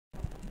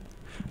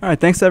All right,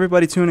 thanks to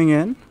everybody tuning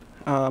in.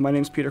 My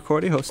name is Peter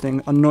Cordi,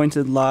 hosting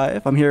Anointed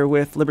Live. I'm here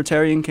with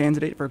Libertarian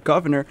candidate for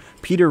governor,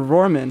 Peter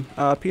Rohrman.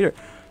 Peter,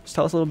 just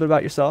tell us a little bit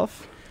about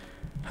yourself.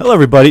 Hello,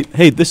 everybody.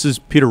 Hey, this is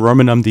Peter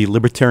Rohrman. I'm the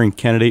Libertarian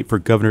candidate for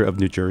governor of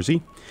New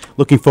Jersey.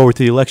 Looking forward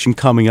to the election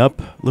coming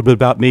up. A little bit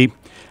about me.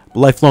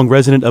 Lifelong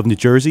resident of New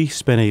Jersey,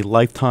 spent a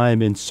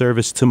lifetime in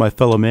service to my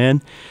fellow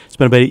man.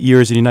 Spent about 8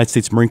 years in the United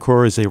States Marine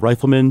Corps as a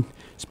rifleman.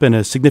 Spent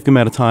a significant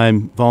amount of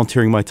time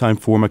volunteering my time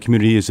for my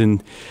community as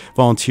in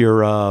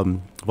volunteer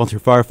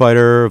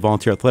firefighter,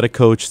 volunteer athletic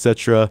coach,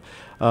 etc.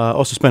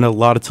 Also spent a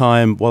lot of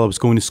time while I was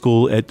going to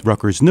school at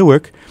Rutgers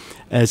Newark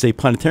as a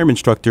planetarium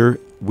instructor.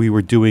 We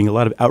were doing a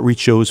lot of outreach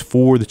shows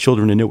for the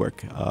children in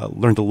Newark.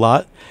 Learned a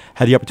lot.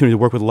 Had the opportunity to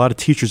work with a lot of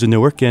teachers in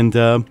Newark, and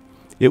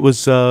it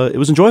was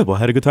enjoyable. I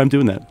had a good time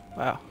doing that.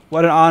 Wow,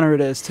 what an honor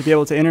it is to be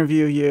able to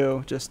interview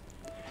you. Just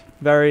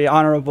very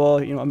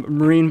honorable. You know, a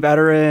Marine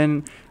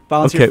veteran.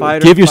 Volunteer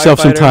fighter, give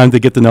yourself some firefighter. time to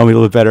get to know me a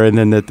little bit better, and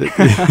then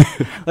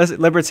Listen,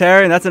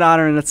 Libertarian, that's an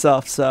honor in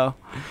itself. So,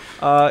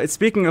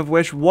 speaking of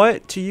which,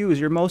 what to you is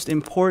your most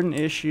important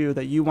issue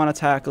that you want to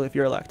tackle if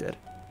you're elected?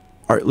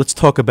 All right, let's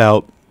talk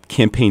about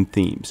campaign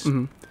themes.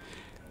 Mm-hmm.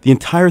 The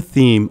entire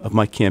theme of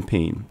my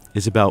campaign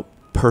is about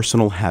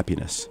personal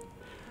happiness.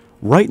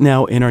 Right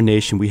now in our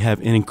nation, we have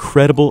an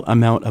incredible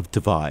amount of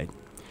divide.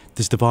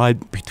 This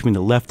divide between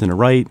the left and the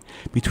right,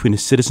 between the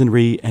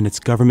citizenry and its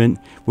government,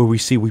 where we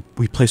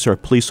place our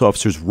police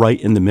officers right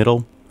in the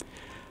middle.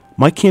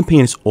 My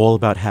campaign is all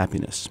about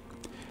happiness.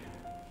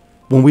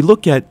 When we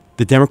look at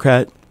the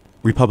Democrat,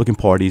 Republican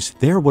parties,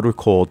 they're what are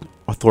called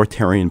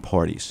authoritarian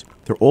parties.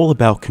 They're all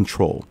about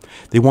control.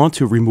 They want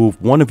to remove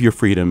one of your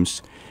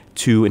freedoms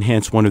to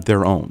enhance one of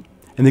their own.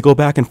 And they go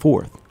back and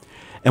forth.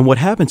 And what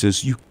happens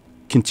is you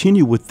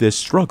continue with this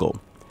struggle.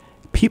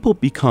 People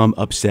become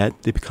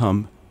upset. They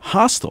become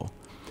hostile.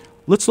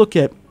 Let's look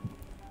at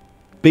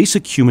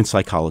basic human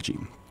psychology.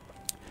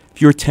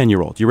 If you're a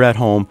 10-year-old, you're at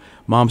home,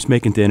 mom's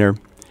making dinner,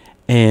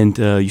 and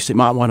you say,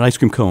 "Mom, I want an ice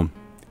cream cone."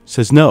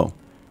 Says no,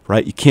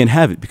 right? You can't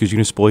have it because you're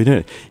going to spoil your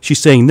dinner. She's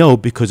saying no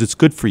because it's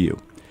good for you.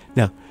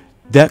 Now,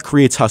 that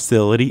creates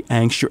hostility,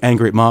 angst. You're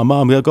angry at mom.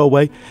 Mom, go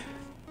away.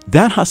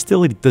 That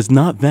hostility does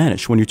not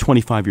vanish when you're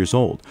 25 years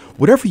old.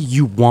 Whatever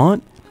you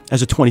want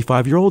as a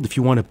 25-year-old, if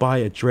you want to buy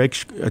a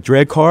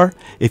drag car,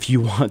 if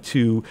you want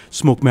to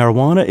smoke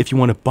marijuana, if you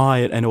want to buy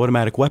an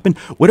automatic weapon,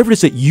 whatever it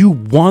is that you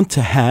want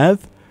to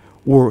have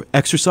or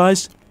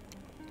exercise,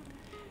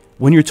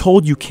 when you're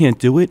told you can't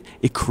do it,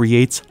 it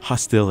creates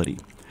hostility.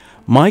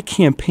 My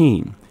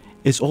campaign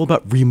is all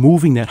about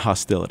removing that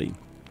hostility.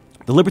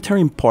 The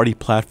Libertarian Party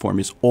platform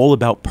is all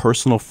about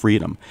personal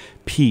freedom,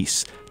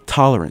 peace,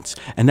 tolerance,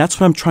 and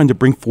that's what I'm trying to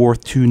bring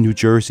forth to New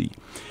Jersey.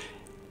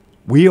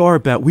 We are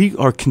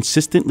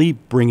consistently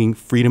bringing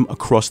freedom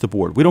across the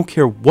board. We don't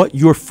care what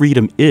your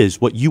freedom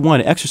is, what you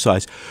want to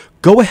exercise.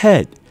 Go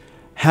ahead,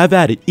 have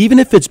at it. Even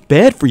if it's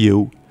bad for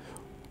you,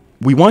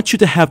 we want you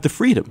to have the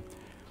freedom,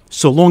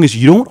 so long as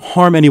you don't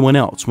harm anyone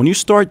else. When you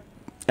start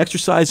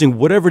exercising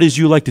whatever it is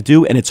you like to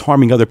do and it's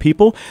harming other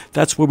people,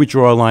 that's where we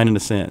draw a line in the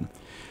sand.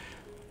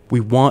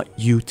 We want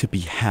you to be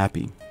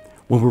happy.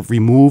 When we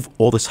remove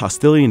all this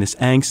hostility and this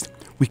angst,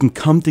 we can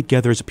come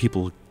together as a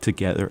people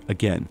together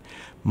again.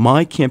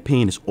 My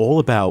campaign is all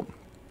about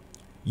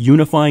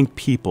unifying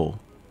people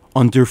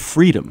under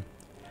freedom,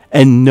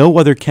 and no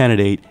other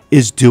candidate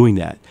is doing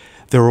that.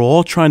 They're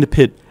all trying to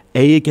pit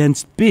A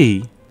against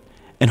B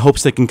in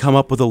hopes they can come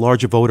up with a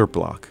larger voter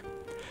bloc.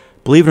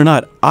 Believe it or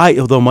not,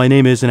 although my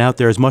name isn't out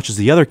there as much as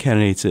the other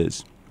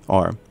candidates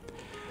are,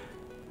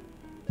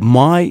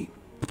 my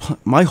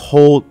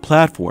whole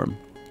platform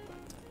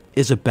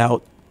is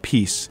about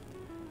peace,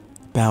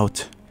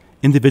 about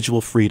individual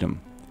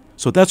freedom.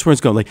 So that's where it's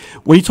going. Like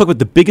when you talk about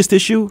the biggest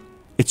issue,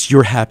 it's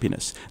your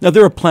happiness. Now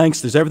there are planks.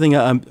 There's everything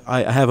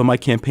I have on my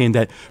campaign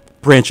that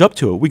branch up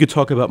to it. We could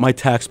talk about my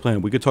tax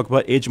plan. We could talk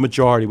about age of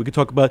majority. We could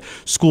talk about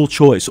school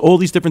choice. All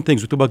these different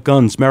things. We talk about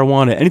guns,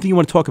 marijuana, anything you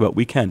want to talk about,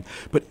 we can.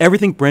 But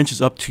everything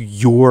branches up to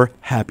your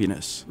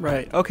happiness.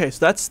 Right. Okay.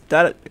 So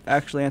that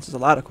actually answers a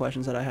lot of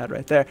questions that I had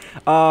right there.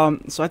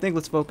 So I think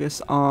let's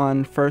focus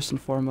on first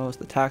and foremost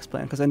the tax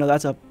plan, because I know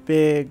that's a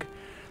big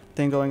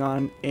thing going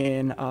on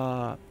in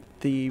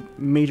the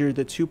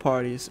two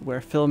parties,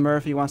 where Phil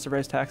Murphy wants to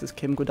raise taxes,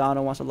 Kim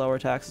Guadagno wants to lower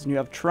taxes, and you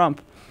have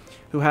Trump,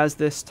 who has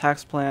this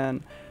tax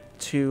plan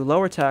to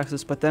lower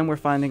taxes, but then we're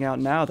finding out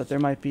now that there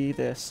might be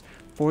this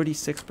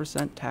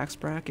 46% tax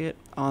bracket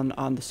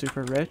on the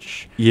super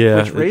rich.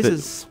 Yeah, which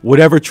raises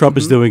whatever Trump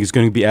is doing is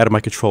going to be out of my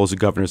control as a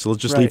governor. So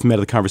let's just leave him out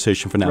of the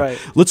conversation for now. Right.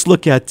 Let's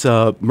look at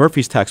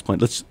Murphy's tax plan.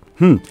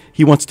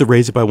 He wants to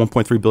raise it by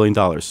 $1.3 billion.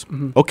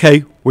 Okay,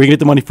 where are you going to get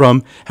the money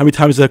from? How many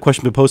times has that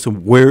question been posed?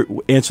 And where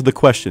answer the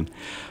question?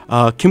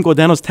 Kim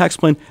Guadagno's tax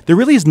plan, there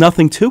really is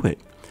nothing to it.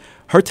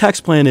 Her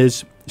tax plan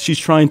is she's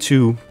trying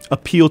to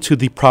appeal to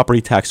the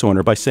property tax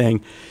owner by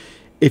saying,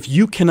 if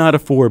you cannot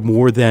afford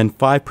more than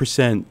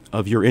 5%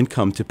 of your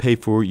income to pay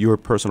for your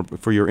property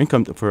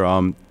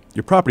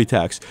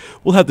tax,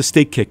 we'll have the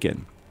state kick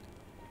in.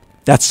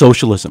 That's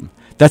socialism.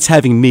 That's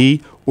having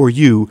me or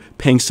you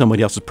paying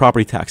somebody else's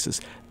property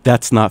taxes.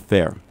 That's not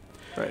fair.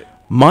 Right.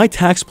 My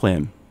tax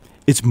plan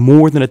is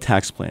more than a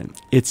tax plan.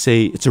 It's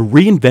a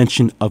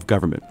reinvention of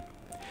government.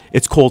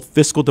 It's called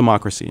fiscal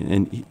democracy,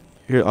 and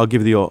here I'll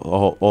give you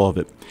all of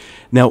it.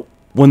 Now,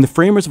 when the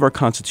framers of our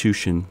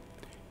Constitution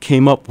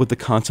came up with the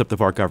concept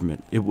of our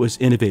government, it was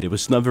innovative. It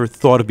was never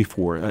thought of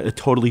before, a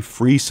totally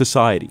free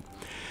society.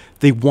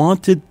 They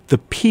wanted the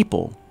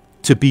people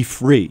to be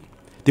free.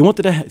 They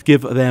wanted to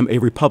give them a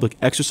republic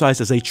exercised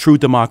as a true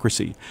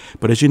democracy.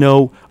 But as you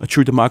know, a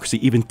true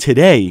democracy, even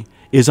today,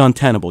 is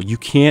untenable. You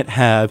can't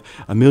have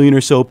a million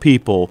or so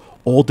people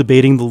all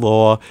debating the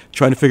law,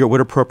 trying to figure out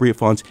what appropriate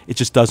funds. It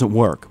just doesn't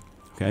work.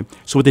 Okay?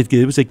 So what they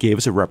did was they gave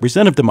us a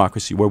representative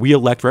democracy where we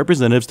elect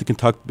representatives to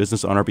conduct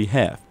business on our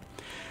behalf.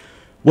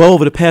 Well,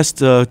 over the past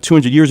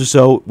 200 years or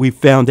so, we've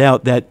found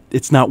out that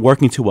it's not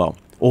working too well.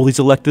 All these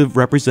elected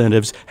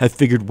representatives have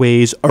figured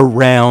ways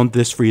around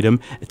this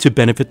freedom to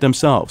benefit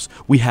themselves.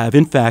 We have,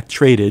 in fact,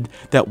 traded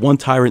that one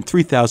tyrant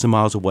 3,000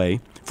 miles away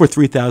for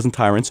 3,000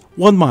 tyrants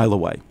 1 mile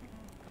away.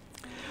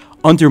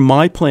 Under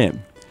my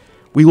plan,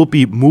 we will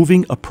be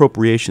moving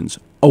appropriations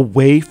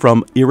away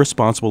from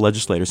irresponsible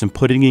legislators and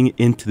putting it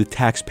into the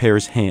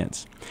taxpayers'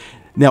 hands.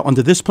 Now,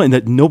 under this plan,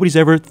 that nobody's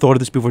ever thought of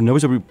this before,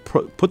 nobody's ever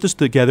put this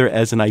together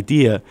as an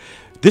idea,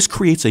 this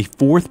creates a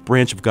fourth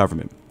branch of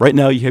government. Right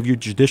now, you have your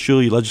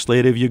judicial, your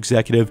legislative, your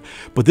executive,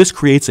 but this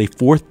creates a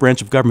fourth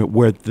branch of government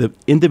where the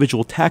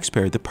individual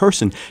taxpayer, the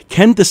person,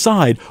 can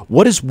decide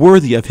what is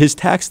worthy of his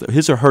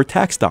or her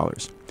tax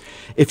dollars.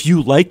 If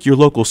you like your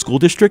local school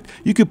district,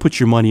 you could put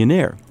your money in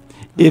there.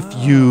 If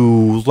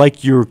you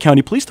like your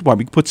county police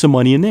department, you can put some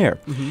money in there.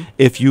 Mm-hmm.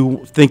 If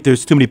you think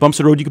there's too many bumps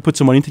in the road, you can put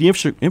some money into the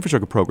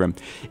infrastructure program.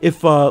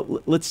 If,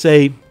 let's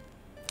say,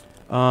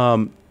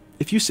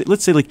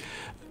 like,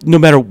 no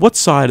matter what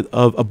side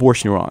of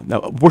abortion you're on. Now,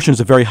 abortion is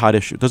a very hot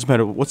issue. It doesn't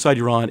matter what side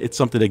you're on. It's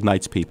something that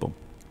ignites people.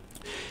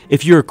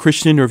 If you're a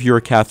Christian or if you're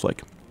a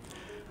Catholic,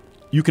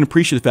 you can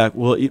appreciate the fact,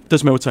 well, it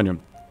doesn't matter what side you're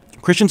on.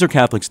 Christians or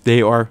Catholics,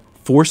 they are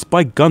forced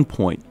by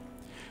gunpoint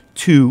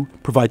to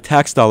provide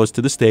tax dollars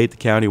to the state, the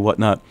county,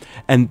 whatnot,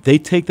 and they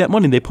take that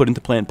money and they put into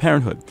Planned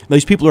Parenthood. Now,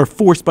 these people are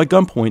forced by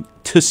gunpoint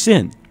to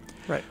sin.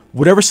 Right.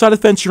 Whatever side of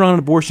the fence you're on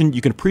abortion,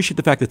 you can appreciate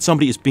the fact that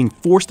somebody is being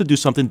forced to do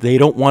something they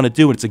don't want to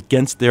do, and it's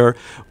against their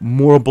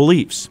moral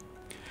beliefs.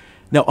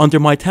 Now, under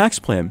my tax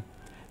plan,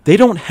 they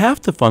don't have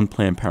to fund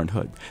Planned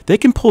Parenthood. They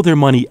can pull their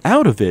money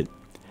out of it,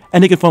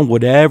 and they can fund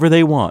whatever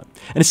they want.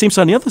 And it seems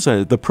on the other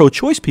side, the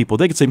pro-choice people,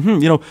 they can say,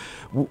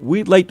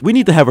 we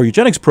need to have our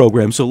eugenics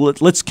program, so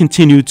let's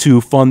continue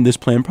to fund this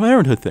Planned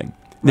Parenthood thing.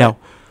 Right. Now,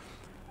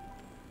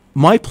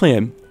 my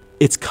plan,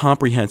 it's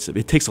comprehensive.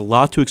 It takes a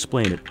lot to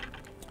explain it.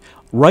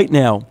 Right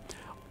now,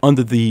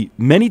 under the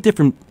many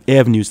different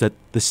avenues that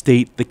the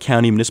state, the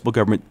county, municipal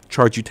government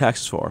charge you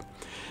taxes for,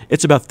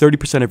 it's about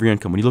 30% of your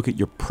income. When you look at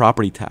your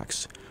property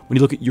tax, when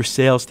you look at your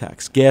sales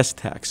tax, gas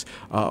tax,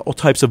 all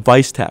types of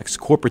vice tax,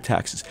 corporate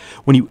taxes,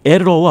 when you add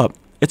it all up,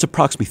 it's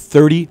approximately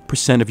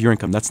 30% of your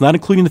income. That's not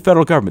including the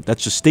federal government.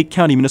 That's just state,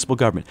 county, municipal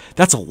government.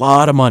 That's a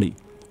lot of money.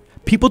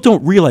 People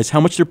don't realize how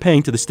much they're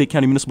paying to the state,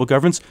 county, municipal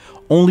governments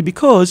only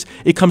because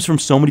it comes from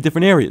so many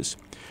different areas.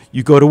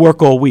 You go to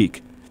work all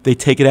week. They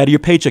take it out of your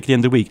paycheck at the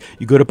end of the week.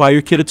 You go to buy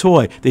your kid a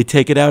toy. They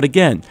take it out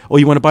again. Oh,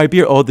 you want to buy a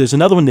beer? Oh, there's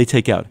another one they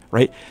take out,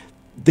 right?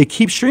 They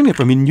keep streaming it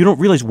from you, and you don't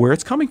realize where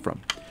it's coming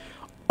from.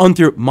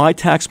 Under my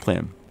tax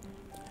plan,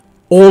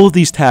 all of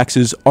these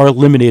taxes are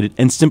eliminated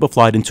and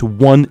simplified into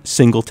one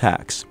single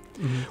tax.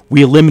 Mm-hmm.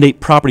 We eliminate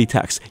property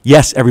tax.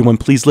 Yes, everyone,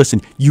 please listen.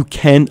 You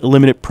can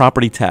eliminate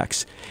property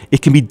tax.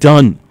 It can be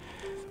done.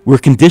 We're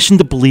conditioned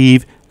to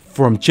believe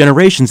from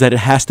generations that it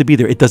has to be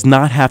there. It does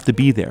not have to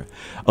be there.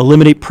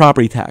 Eliminate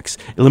property tax,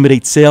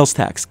 eliminate sales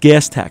tax,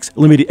 gas tax,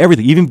 eliminate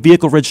everything. Even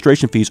vehicle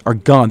registration fees are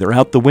gone. They're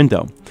out the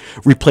window.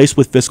 Replaced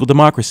with fiscal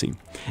democracy.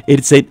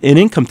 It's an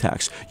income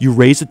tax. You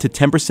raise it to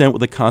 10%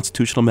 with a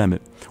constitutional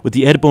amendment, with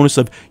the added bonus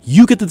of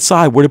you get to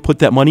decide where to put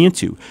that money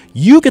into.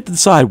 You get to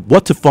decide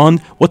what to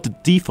fund, what to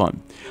defund.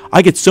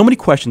 I get so many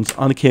questions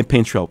on the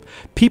campaign trail.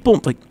 People,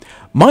 like,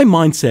 my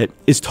mindset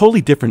is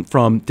totally different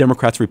from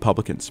Democrats,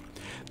 Republicans.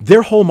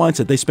 Their whole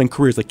mindset, they spend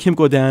careers like Kim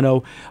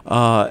Godano,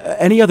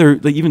 any other,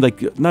 like, even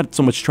like not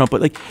so much Trump,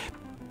 but like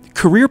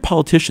career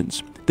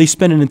politicians. They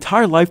spend an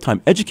entire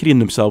lifetime educating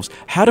themselves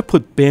how to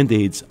put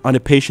Band-Aids on a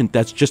patient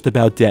that's just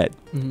about dead.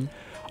 Mm-hmm.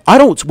 I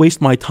don't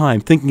waste my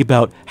time thinking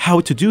about how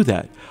to do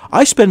that.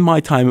 I spend my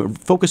time,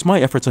 focus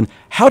my efforts on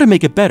how to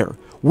make it better.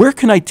 Where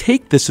can I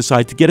take this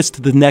society to get us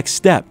to the next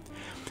step?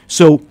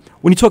 So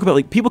when you talk about,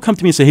 like, people come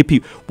to me and say, hey,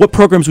 Pete, what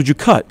programs would you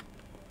cut?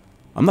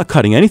 I'm not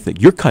cutting anything.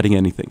 You're cutting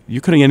anything.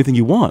 You're cutting anything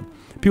you want.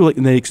 People, like,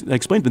 and they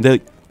explain to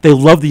them, they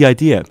love the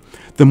idea.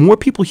 The more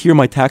people hear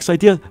my tax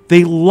idea,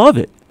 they love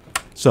it.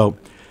 So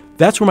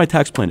that's where my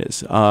tax plan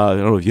is. I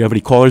don't know if you have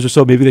any callers or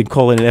so. Maybe they can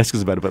call in and ask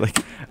us about it.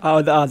 But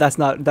that's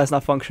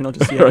not functional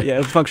just yet. Right. Yeah,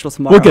 it's functional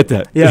tomorrow. We'll get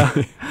that.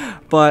 Yeah,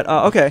 but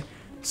okay.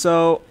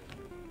 So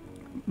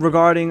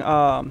regarding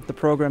the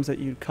programs that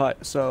you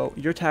cut, so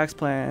your tax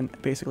plan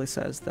basically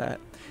says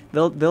that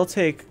they'll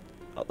take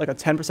like a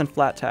 10%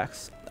 flat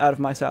tax out of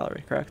my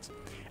salary, correct?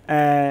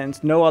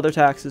 And no other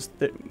taxes.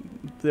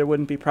 There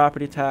wouldn't be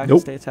property tax, Nope.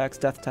 estate tax,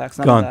 death tax,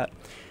 none Gone. of that.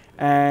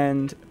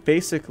 And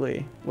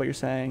basically, what you're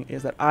saying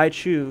is that I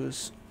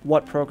choose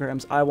what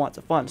programs I want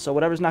to fund. So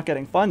whatever's not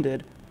getting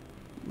funded,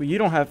 you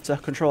don't have to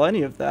control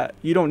any of that.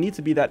 You don't need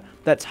to be that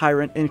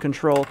tyrant in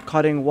control,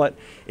 cutting what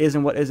is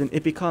and what isn't.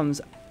 It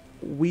becomes,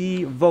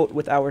 we vote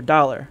with our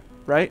dollar,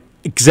 right?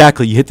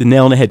 Exactly. You hit the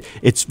nail on the head.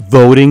 It's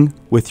voting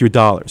with your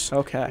dollars.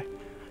 Okay.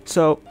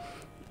 So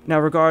now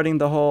regarding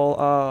the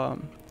whole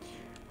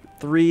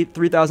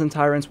 3,000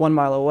 tyrants 1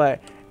 mile away,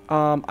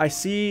 I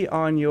see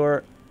on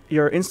your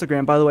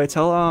Instagram, by the way,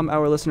 tell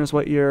our listeners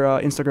what your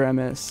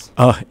Instagram is.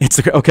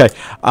 Instagram. Okay.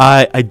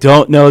 I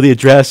don't know the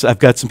address. I've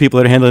got some people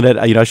that are handling it.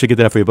 I should get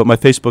that for you. But my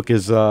Facebook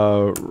is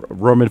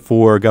Rohrman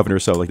for Governor or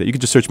so like that. You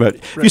can just search me out.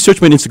 If you search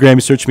me on Instagram,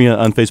 you search me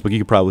on Facebook, you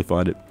can probably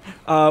find it.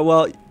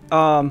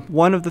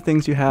 One of the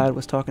things you had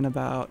was talking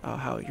about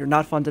how you're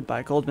not funded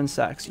by Goldman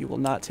Sachs. You will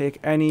not take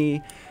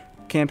any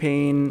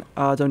campaign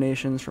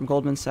donations from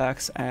Goldman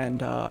Sachs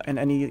and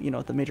any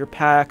the major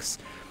PACs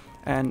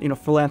and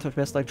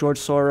philanthropists like George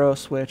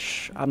Soros,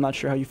 which I'm not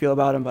sure how you feel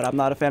about him, but I'm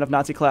not a fan of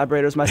Nazi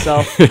collaborators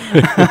myself.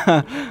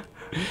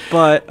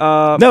 But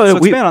so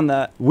expand on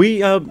that.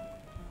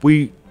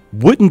 We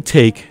wouldn't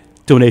take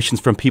donations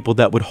from people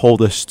that would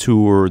hold us to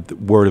or the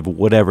word of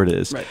whatever it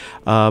is. Right.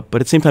 But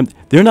at the same time,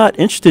 they're not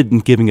interested in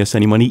giving us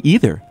any money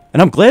either.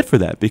 And I'm glad for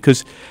that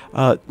because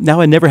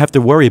now I never have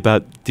to worry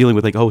about dealing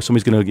with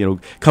somebody's going to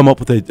come up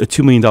with a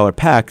 $2 million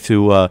PAC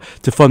to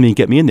fund me and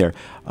get me in there.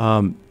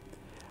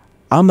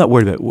 I'm not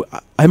worried about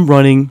it. I'm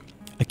running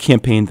a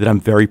campaign that I'm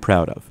very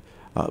proud of.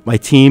 My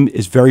team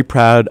is very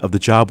proud of the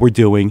job we're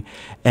doing.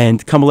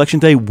 And come election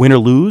day, win or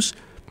lose,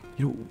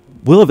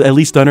 we'll have at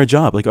least done our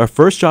job. Like, our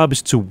first job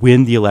is to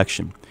win the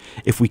election.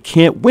 If we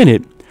can't win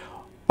it,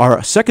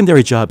 our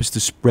secondary job is to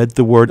spread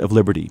the word of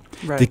liberty,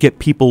 Right. to get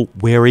people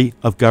wary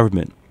of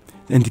government,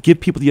 and to give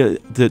people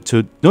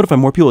to notify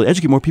more people,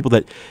 educate more people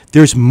that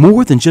there's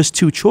more than just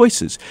two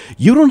choices.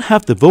 You don't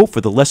have to vote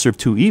for the lesser of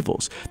two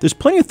evils. There's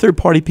plenty of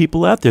third-party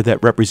people out there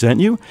that represent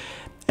you.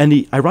 And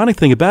the ironic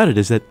thing about it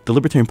is that the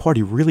Libertarian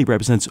Party really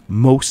represents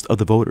most of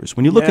the voters.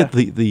 When you look at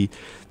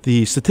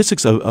the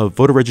statistics of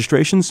voter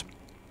registrations,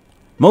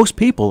 most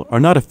people are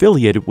not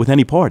affiliated with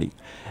any party.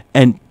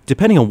 And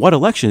depending on what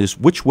election is,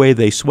 which way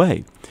they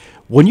sway.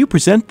 When you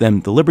present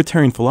them the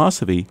libertarian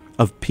philosophy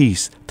of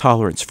peace,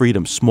 tolerance,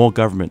 freedom, small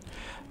government,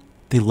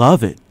 they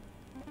love it.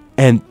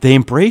 And they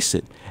embrace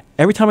it.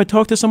 Every time I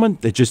talk to someone,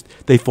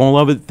 they fall in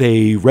love with it.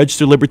 They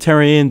register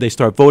libertarian. They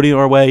start voting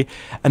our way.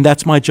 And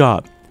that's my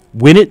job.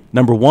 Win it,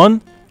 number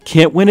one.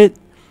 Can't win it,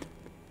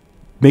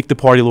 make the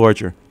party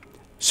larger.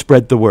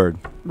 Spread the word.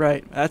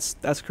 Right.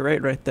 That's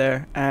great right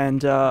there.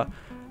 And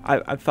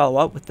I follow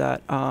up with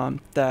that,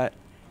 that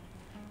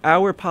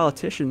our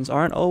politicians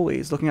aren't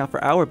always looking out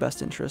for our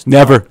best interest.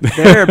 Never.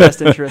 Their best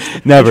interest.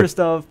 The Never. interest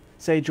of,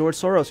 say, George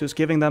Soros, who's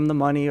giving them the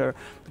money, or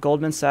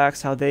Goldman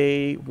Sachs, how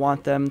they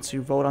want them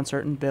to vote on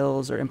certain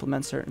bills or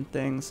implement certain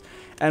things.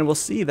 And we'll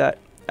see that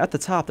at the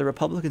top, the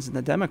Republicans and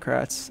the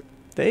Democrats,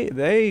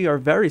 they are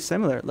very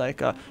similar.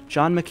 Like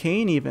John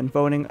McCain even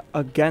voting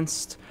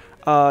against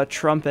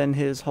Trump and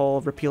his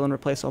whole repeal and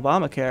replace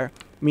Obamacare.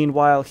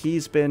 Meanwhile,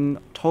 he's been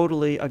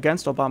totally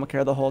against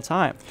Obamacare the whole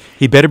time.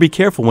 He better be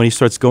careful when he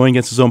starts going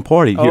against his own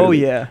party. Oh,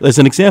 yeah. As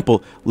an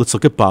example, let's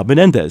look at Bob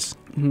Menendez.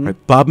 Mm-hmm.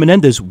 Right? Bob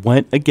Menendez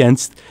went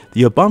against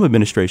the Obama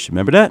administration.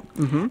 Remember that?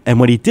 Mm-hmm. And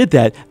when he did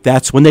that,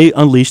 that's when they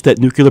unleashed that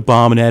nuclear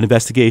bomb and that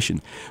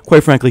investigation.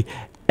 Quite frankly,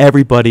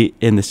 everybody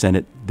in the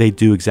Senate, they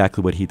do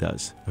exactly what he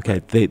does. Okay,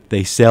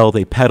 they sell,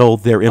 they peddle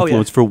their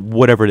influence for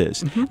whatever it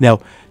is. Mm-hmm. Now,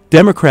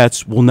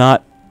 Democrats will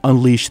not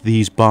unleash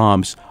these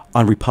bombs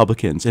on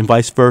Republicans and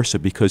vice versa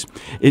because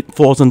it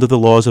falls under the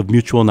laws of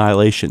mutual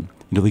annihilation.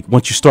 Like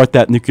once you start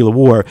that nuclear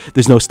war,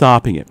 there's no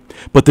stopping it.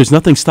 But there's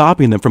nothing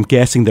stopping them from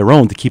gassing their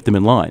own to keep them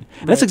in line.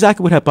 And that's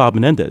exactly what happened to Bob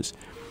Menendez.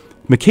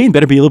 McCain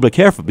better be a little bit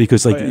careful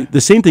because the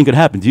same thing could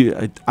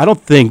happen. I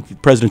don't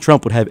think President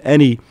Trump would have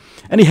any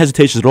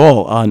hesitations at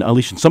all on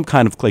unleashing some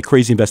kind of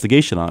crazy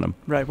investigation on him.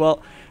 Right.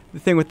 Well, the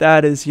thing with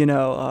that is,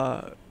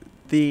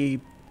 the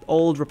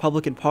old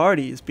Republican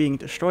Party is being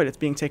destroyed. It's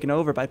being taken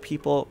over by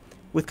people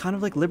with kind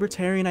of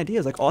libertarian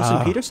ideas. Like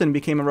Austin Peterson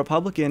became a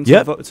Republican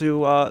to vote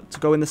to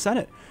go in the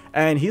Senate,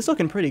 and he's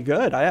looking pretty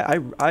good.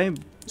 I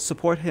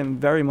support him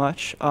very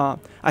much.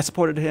 I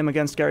supported him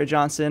against Gary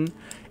Johnson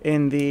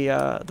in the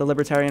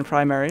Libertarian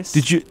primaries.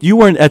 You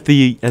weren't at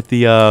the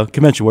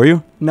convention, were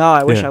you? No,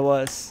 I wish I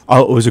was.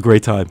 Oh, it was a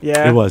great time.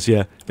 Yeah, it was.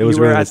 Yeah, it was.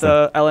 You were really at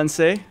the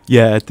LNC.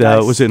 Yeah,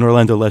 Nice. was it in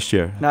Orlando last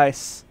year?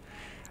 Nice.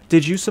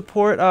 Did you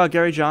support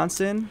Gary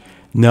Johnson?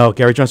 No,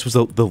 Gary Johnson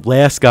was the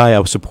last guy I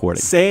was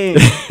supporting. Same.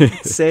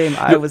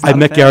 I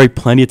met Gary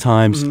plenty of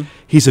times. Mm-hmm.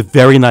 He's a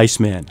very nice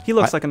man. He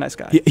looks like a nice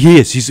guy. He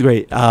is. He's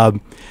great.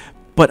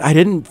 But I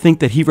didn't think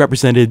that he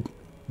represented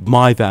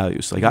my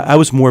values. I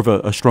was more of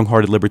a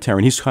strong-hearted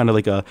libertarian. He's kind of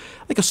like a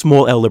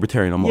small L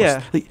libertarian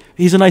almost. Yeah.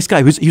 He's a nice guy.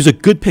 He was a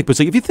good pick. But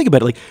if you think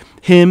about it,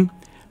 him,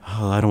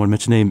 I don't want to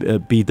mention the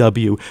name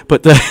BW,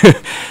 but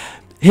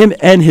him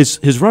and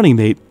his running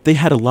mate, they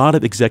had a lot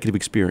of executive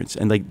experience,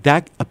 and like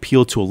that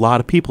appealed to a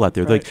lot of people out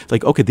there. Right.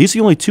 Like okay, these are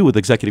the only two with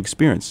executive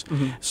experience.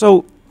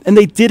 So, and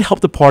they did help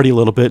the party a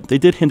little bit. They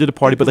did hinder the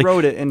party, but like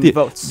wrote it in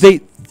votes. They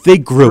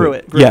grew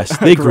it. Yes,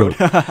 they grew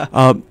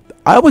it.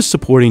 I was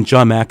supporting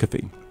John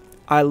McAfee.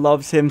 I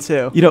loved him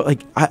too. You know,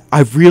 like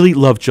I really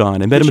love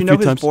John. I met him a few times. Did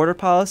you know his border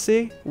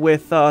policy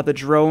with the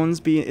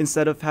drones being,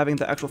 instead of having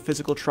the actual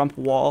physical Trump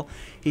wall,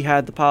 he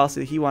had the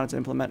policy that he wanted to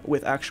implement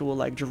with actual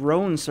like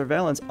drone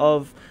surveillance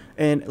of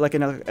an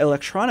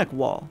electronic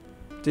wall.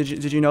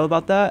 Did you know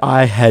about that?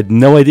 I had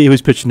no idea he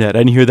was pitching that. I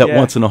didn't hear that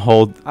once in a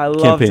whole campaign. I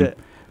loved it.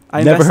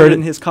 I never invested heard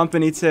in his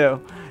company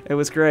too. It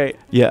was great.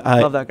 Yeah,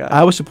 I love that guy.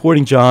 I was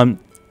supporting John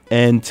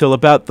until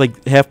about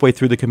like halfway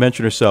through the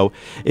convention or so.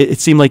 It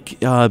seemed like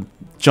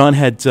John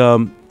had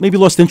maybe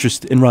lost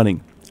interest in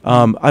running.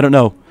 I don't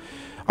know.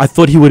 I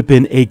thought he would have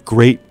been a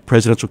great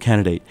presidential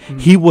candidate.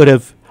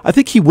 I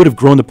think he would have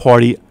grown the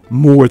party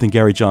more than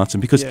Gary Johnson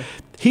because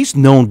he's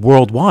known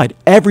worldwide.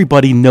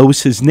 Everybody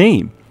knows his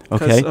name.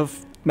 Okay. Because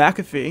of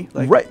McAfee,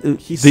 like, right?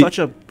 He's such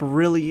a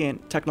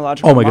brilliant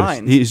technological mind. Oh my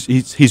goodness,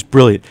 he's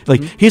brilliant.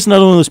 Like he's not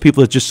one of those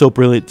people that's just so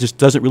brilliant, just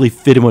doesn't really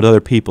fit in with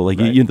other people. Like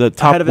right. you the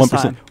top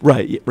 1%.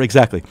 Right, yeah,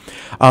 exactly.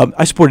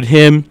 I supported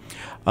him.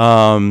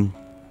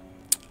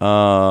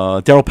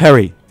 Darryl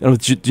Perry.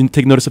 Did you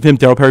take notice of him?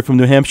 Darryl Perry from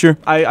New Hampshire.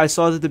 I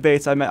saw the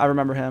debates. I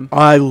remember him.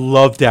 I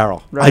love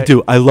Darryl. Right. I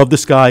do. I love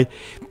this guy.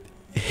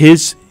 He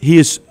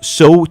is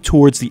so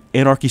towards the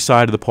anarchy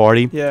side of the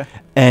party. Yeah.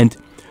 And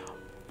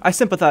I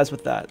sympathize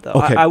with that, though.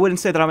 Okay. I wouldn't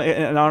say that I'm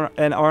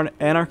an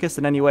anarchist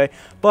in any way,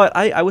 but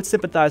I would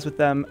sympathize with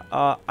them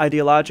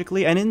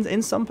ideologically and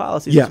in some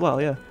policies as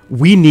well. Yeah.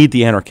 We need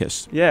the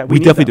anarchists. Yeah, we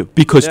definitely do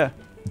because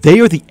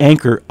they are the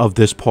anchor of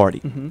this party,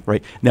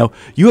 right? Now,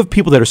 you have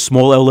people that are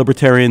small L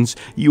libertarians,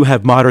 you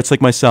have moderates like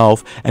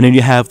myself, and then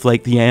you have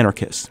like the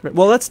anarchists. Right.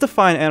 Well, let's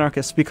define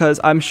anarchists because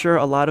I'm sure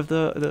a lot of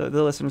the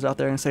listeners out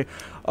there are going to say,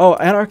 oh,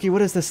 anarchy,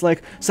 what is this?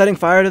 Like setting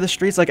fire to the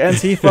streets like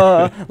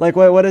Antifa? Like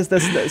what is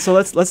this? So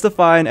let's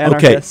define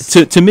anarchists.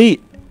 Okay, to me,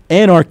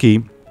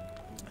 anarchy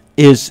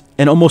is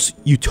an almost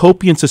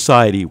utopian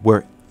society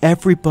where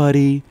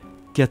everybody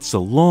gets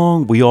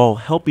along, we all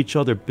help each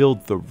other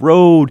build the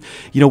road.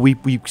 You know,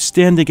 we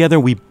stand together,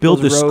 we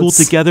build the school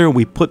together, and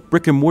we put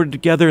brick and mortar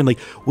together, and like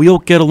we all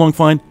get along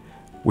fine.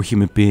 We're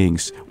human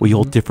beings. We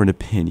all different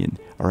opinion.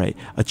 All right,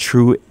 a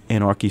true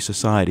anarchy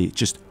society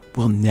just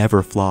will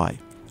never fly.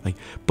 Like,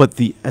 but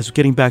as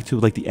getting back to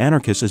like the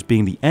anarchists as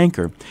being the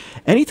anchor,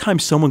 anytime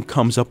someone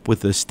comes up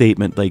with a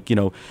statement like, you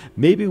know,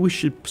 maybe we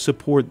should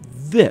support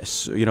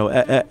this, you know,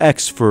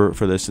 X for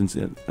this,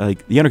 and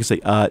like the anarchists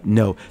say,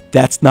 no,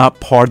 that's not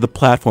part of the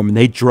platform, and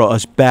they draw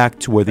us back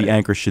to where the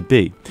anchor should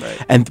be,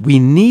 and we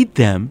need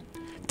them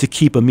to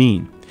keep a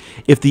mean.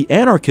 If the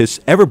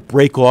anarchists ever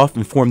break off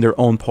and form their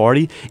own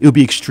party, it will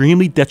be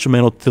extremely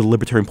detrimental to the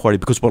Libertarian Party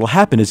because what will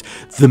happen is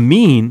the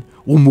mean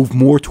will move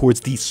more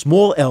towards the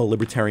small L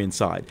Libertarian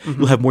side.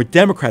 You'll have more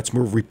Democrats,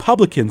 more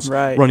Republicans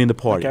running the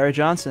party. Like Gary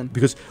Johnson.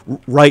 Because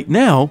right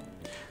now,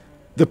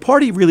 the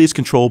party really is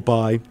controlled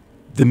by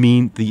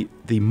the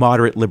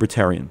moderate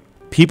Libertarian.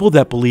 People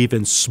that believe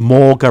in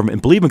small government,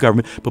 and believe in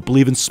government, but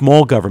believe in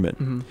small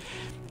government.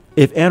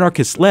 If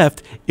anarchists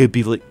left, it would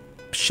be like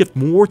shift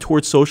more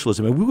towards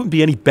socialism, and we wouldn't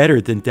be any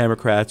better than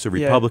Democrats or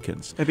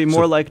Republicans. It'd be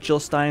more like Jill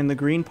Stein, the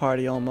Green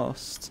Party,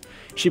 almost.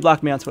 She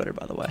blocked me on Twitter,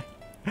 by the way.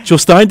 Jill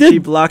Stein did? She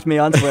blocked me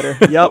on Twitter.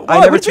 Yep. I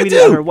never tweeted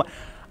at her.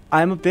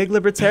 I'm a big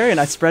libertarian.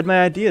 I spread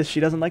my ideas. She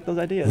doesn't like those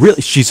ideas.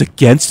 Really? She's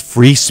against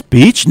free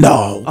speech?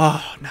 No.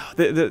 Oh,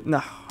 no.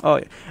 No. Oh,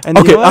 yeah. And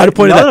okay, you know I had to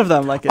point none out, of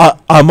them like it.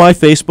 On my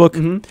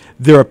Facebook,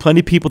 there are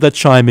plenty of people that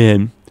chime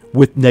in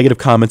with negative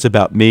comments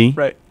about me.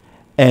 Right.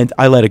 And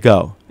I let it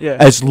go. Yeah.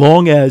 As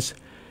long as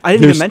I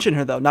didn't even mention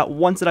her, though. Not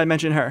once did I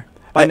mention her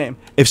by name.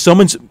 If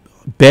someone's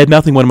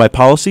bad-mouthing one of my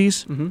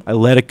policies, I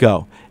let it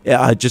go.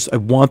 I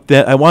want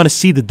to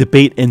see the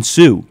debate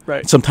ensue.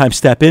 Right. Sometimes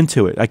step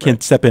into it. I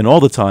can't step in all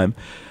the time.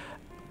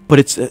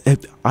 But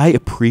I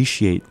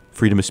appreciate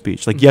freedom of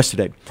speech. Like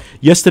yesterday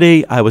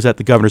I was at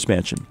the governor's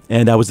mansion,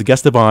 and I was the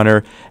guest of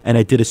honor, and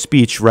I did a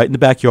speech right in the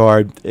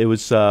backyard. It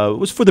was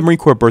for the Marine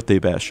Corps birthday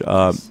bash,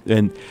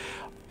 and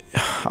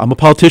I'm a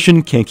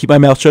politician, can't keep my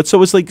mouth shut, so it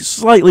was like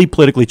slightly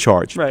politically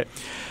charged. Right.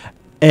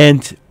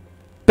 And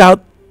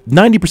about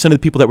 90% of the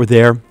people that were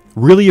there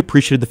really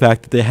appreciated the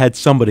fact that they had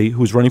somebody who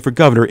was running for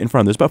governor in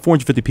front of them. There's about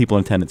 450 people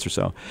in attendance or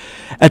so.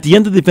 At the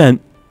end of the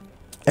event,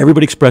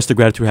 everybody expressed their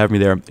gratitude for having me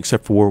there,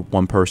 except for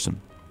one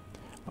person.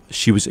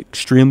 She was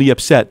extremely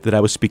upset that I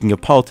was speaking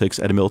of politics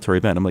at a military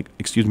event. I'm like,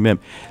 excuse me, ma'am.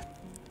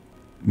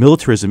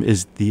 Militarism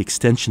is the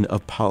extension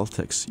of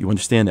politics. You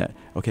understand that?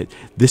 Okay.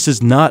 This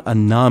is not a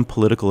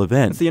non-political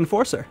event. It's the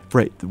enforcer.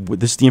 Right.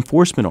 This is the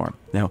enforcement arm.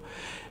 Now,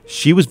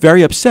 she was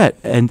very upset,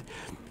 and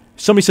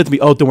somebody said to me,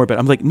 oh, don't worry about it.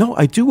 I'm like, no,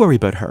 I do worry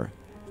about her.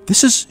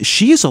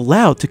 She is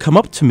allowed to come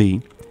up to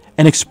me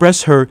and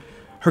express her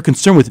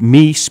concern with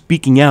me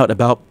speaking out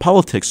about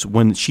politics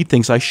when she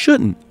thinks I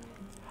shouldn't.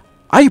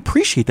 I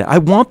appreciate that. I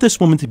want this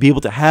woman to be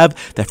able to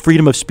have that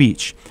freedom of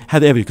speech,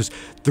 have that, because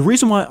the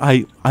reason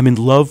why I'm in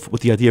love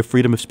with the idea of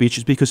freedom of speech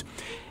is because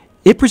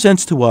it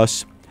presents to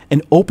us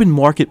an open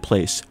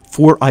marketplace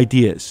for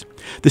ideas.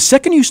 The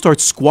second you start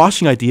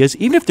squashing ideas,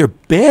 even if they're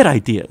bad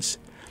ideas,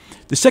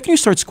 the second you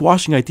start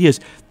squashing ideas,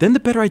 then the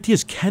better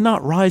ideas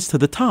cannot rise to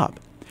the top.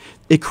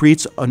 It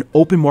creates an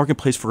open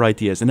marketplace for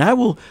ideas. And I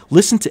will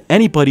listen to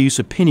anybody whose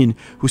opinion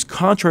who's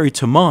contrary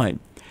to mine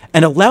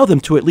and allow them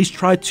to at least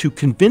try to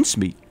convince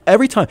me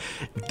every time.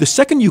 The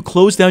second you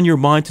close down your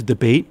mind to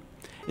debate,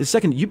 the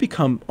second you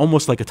become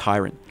almost like a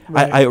tyrant.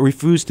 Right. I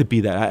refuse to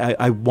be that.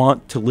 I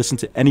want to listen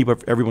to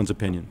everyone's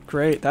opinion.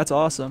 Great. That's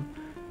awesome.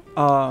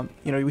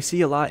 We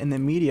see a lot in the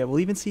media. We'll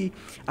even see,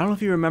 I don't know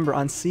if you remember,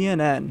 on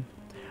CNN,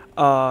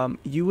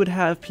 you would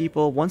have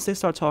people, once they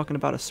start talking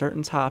about a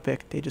certain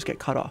topic, they just get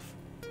cut off.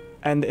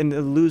 And they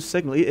lose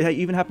signal. It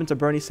even happened to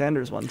Bernie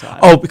Sanders one time.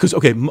 Oh, because,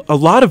 okay, a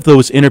lot of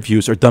those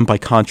interviews are done by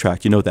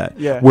contract. You know that.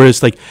 Yeah.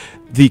 Whereas, like,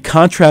 the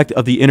contract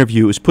of the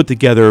interview is put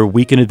together a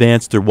week in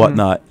advance or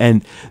whatnot.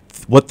 And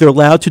what they're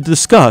allowed to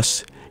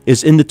discuss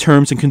is in the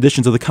terms and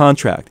conditions of the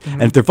contract.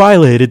 And if they're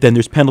violated, then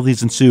there's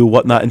penalties ensue,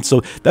 whatnot. And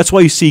so that's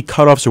why you see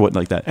cutoffs or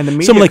whatnot like that. And the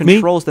media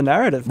controls the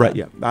narrative. Right,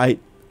 yeah.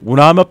 When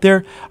I'm up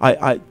there,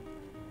 I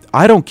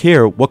don't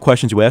care what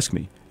questions you ask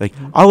me. Like,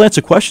 I'll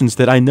answer questions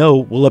that I know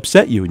will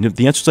upset you, and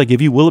the answers I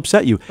give you will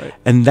upset you,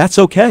 and that's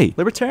okay.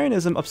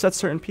 Libertarianism upsets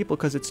certain people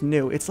because it's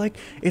new. It's like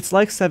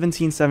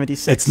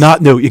 1776. It's not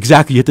new.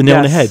 Exactly. You hit the nail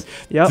on the head.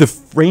 Yep. The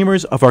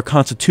framers of our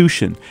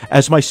Constitution.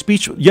 As my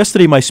speech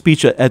yesterday, my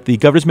speech at the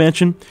governor's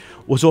mansion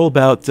was all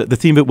about the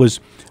theme. It was,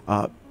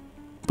 what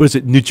is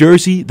it? New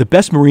Jersey. The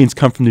best Marines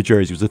come from New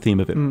Jersey was the theme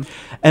of it, and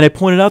I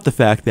pointed out the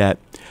fact that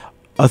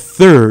a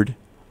third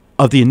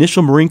of the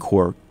initial Marine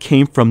Corps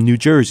came from New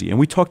Jersey. And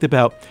we talked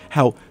about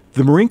how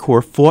the Marine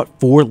Corps fought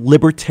for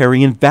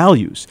libertarian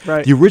values.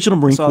 Right. The original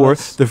Marine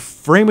Corps, the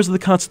framers of the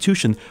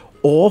Constitution,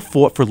 all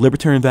fought for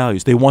libertarian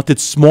values. They wanted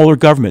smaller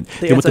government.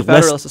 The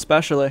Anti-Federalists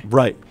especially.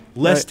 Right.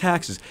 Less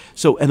taxes.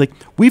 So, and like,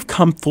 we've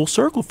come full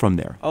circle from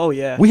there. Oh,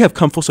 yeah. We have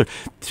come full circle.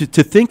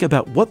 To think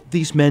about what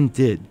these men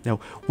did.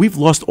 Now, we've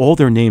lost all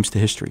their names to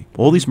history.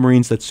 All these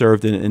Marines that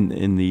served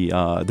in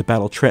the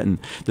Battle of Trenton,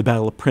 the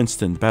Battle of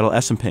Princeton, the Battle of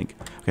Essenpink.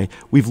 Okay,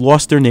 we've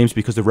lost their names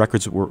because the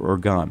records were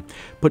gone.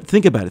 But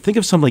think about it. Think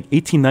of some like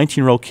 18,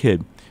 19-year-old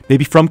kid,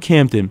 maybe from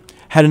Camden,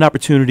 had an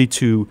opportunity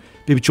to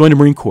maybe join the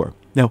Marine Corps.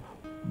 Now,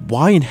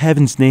 why in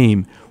heaven's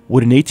name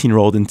would an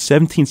 18-year-old in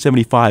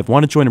 1775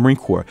 want to join the Marine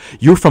Corps?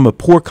 You're from a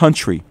poor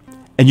country,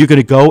 and you're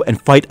going to go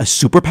and fight a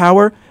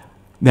superpower?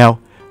 Now, all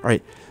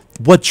right,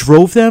 what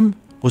drove them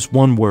was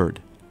one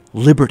word: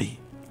 liberty.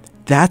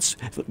 That's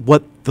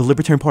what the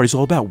Libertarian Party is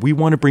all about. We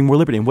want to bring more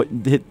liberty. And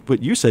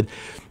what you said,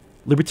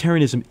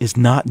 libertarianism is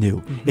not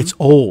new. It's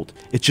old.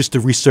 It's just a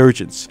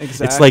resurgence.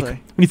 Exactly. It's like when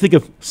you think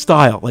of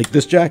style, like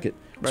this jacket.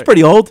 It's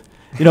pretty old.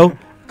 You know,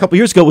 a couple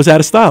years ago it was out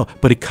of style,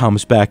 but it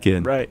comes back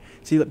in. Right.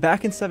 See,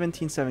 back in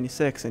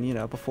 1776,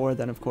 and before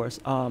then, of course,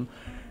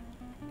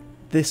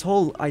 this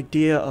whole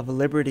idea of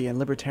liberty and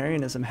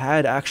libertarianism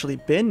had actually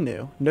been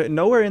new.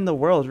 Nowhere in the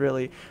world,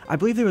 really. I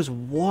believe there was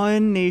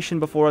one nation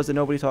before us that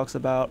nobody talks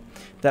about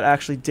that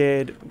actually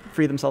did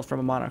free themselves from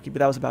a monarchy, but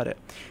that was about it.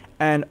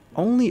 And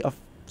only a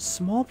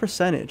small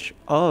percentage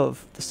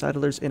of the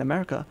settlers in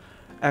America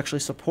actually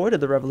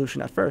supported the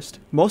revolution at first.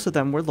 Most of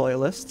them were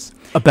loyalists.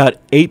 About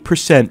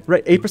 8%.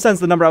 Right, 8% is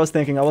the number I was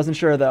thinking. I wasn't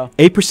sure, though.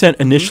 8%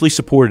 initially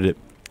supported it.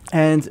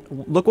 And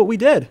look what we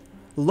did.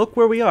 Look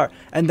where we are.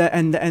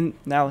 And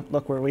now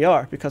look where we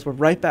are, because we're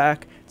right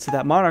back to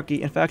that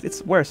monarchy. In fact,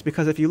 it's worse,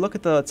 because if you look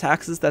at the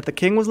taxes that the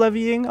king was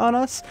levying on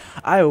us,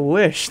 I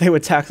wish they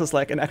would tax us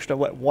like an extra,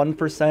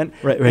 1%?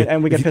 Right.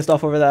 And we get pissed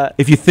off over that.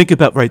 If you think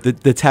about,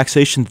 the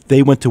taxation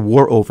they went to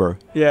war over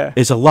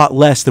is a lot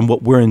less than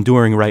what we're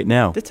enduring right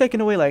now. They're taking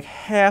away like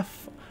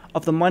half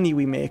of the money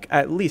we make,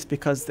 at least,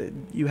 because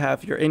you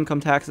have your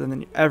income taxes and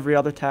then every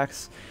other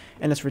tax,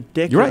 and it's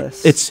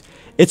ridiculous. You're right.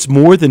 It's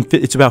more than,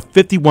 it's about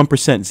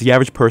 51% the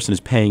average person is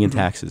paying in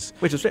taxes.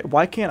 Which is,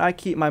 why can't I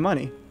keep my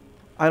money?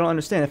 I don't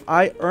understand. If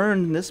I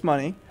earned this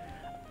money,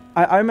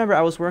 I remember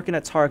I was working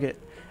at Target,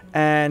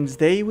 and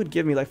they would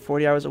give me like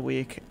 40 hours a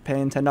week,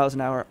 paying $10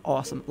 an hour.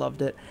 Awesome,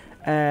 loved it.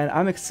 And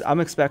I'm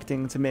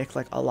expecting to make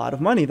like a lot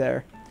of money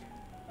there.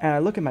 And I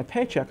look at my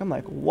paycheck, I'm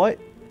like, what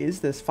is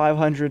this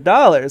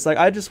 $500? Like,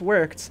 I just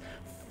worked,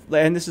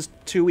 and this is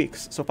 2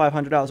 weeks, so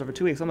 $500 over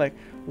 2 weeks. I'm like,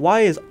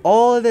 why is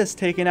all of this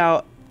taken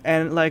out?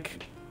 And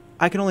like,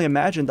 I can only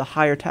imagine the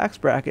higher tax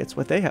brackets,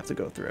 what they have to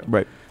go through.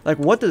 Right. Like,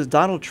 what does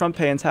Donald Trump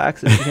pay in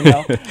taxes,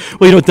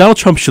 Well, Donald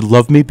Trump should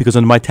love me, because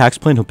under my tax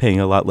plan, he'll pay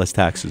a lot less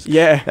taxes.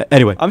 Yeah.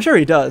 Anyway. I'm sure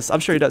he does.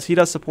 He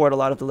does support a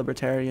lot of the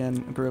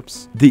libertarian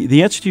groups.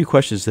 The answer to your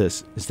question is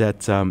this, is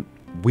that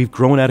we've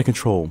grown out of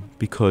control,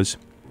 because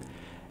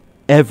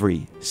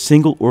every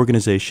single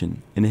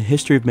organization in the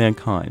history of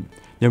mankind,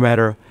 no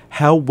matter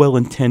how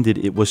well-intended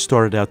it was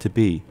started out to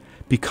be,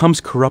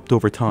 becomes corrupt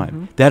over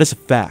time. That is a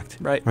fact.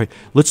 Right.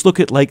 Let's look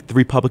at like the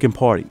Republican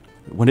Party.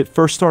 When it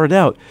first started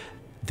out,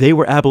 they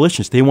were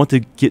abolitionists. They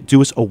wanted to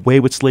do us away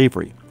with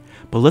slavery.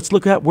 But let's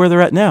look at where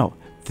they're at now.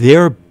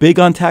 They're big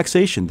on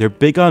taxation. They're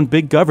big on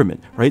big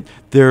government, right?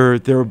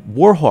 They're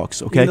war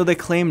hawks, okay? Even though they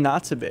claim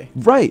not to be.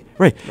 Right.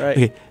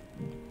 Okay.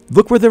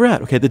 Look where they're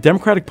at, okay? The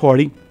Democratic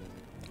Party.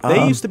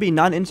 They used to be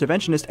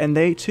non-interventionist, and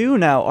they too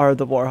now are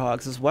the war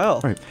hogs as well.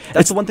 Right.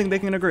 That's the one thing they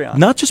can agree on.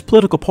 Not just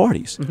political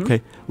parties,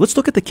 okay? Let's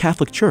look at the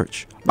Catholic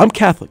Church. I'm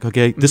Catholic,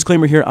 okay?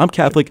 Disclaimer here, I'm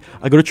Catholic.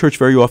 I go to church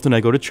very often. I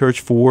go to church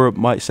for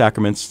my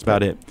sacraments. That's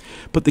about it.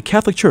 But the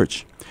Catholic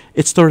Church,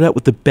 it started out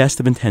with the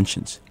best of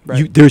intentions.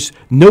 Right. There's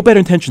no better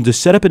intention to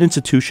set up an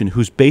institution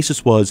whose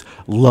basis was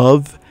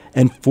love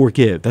and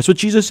forgive. That's what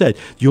Jesus said.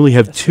 You only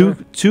have two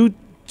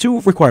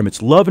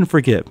requirements, love and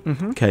forgive,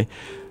 okay?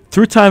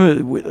 Through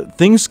time,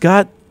 things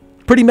got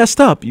pretty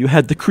messed up. You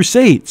had the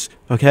Crusades,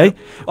 okay?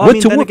 Well, I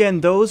mean, then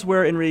again, those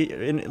were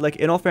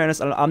in all fairness,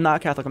 I'm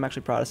not Catholic, I'm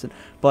actually Protestant,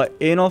 but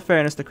in all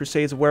fairness, the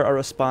Crusades were a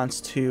response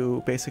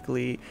to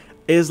basically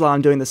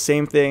Islam doing the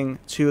same thing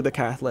to the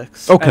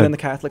Catholics. Okay. And then the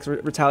Catholics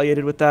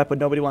retaliated with that, but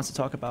nobody wants to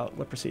talk about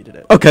what preceded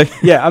it. Okay.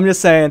 Yeah, I'm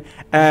just saying,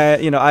 I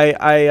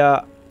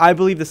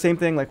believe the same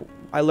thing. Like,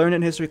 I learned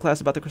in history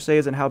class about the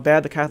Crusades and how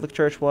bad the Catholic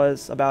Church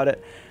was about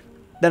it.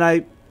 Then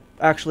I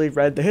actually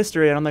read the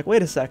history, and I'm like,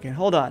 wait a second,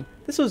 hold on.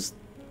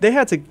 They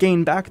had to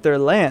gain back their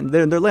land.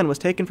 Their land was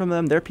taken from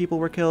them. Their people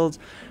were killed.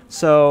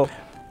 So,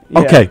 yeah.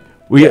 Okay.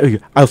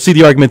 I'll see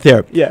the argument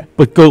there. Yeah.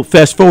 But go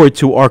fast forward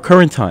to our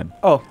current time.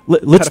 Oh,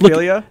 let's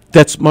pedophilia? Look.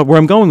 That's where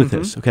I'm going with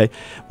this, okay?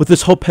 With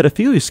this whole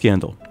pedophilia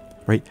scandal,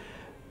 right?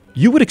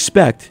 You would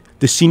expect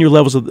the senior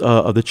levels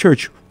of the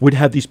church would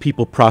have these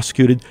people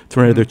prosecuted,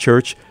 thrown out of their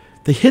church.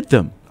 They hid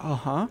them.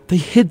 They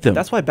hid them.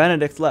 That's why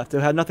Benedict left.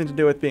 It had nothing to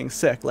do with being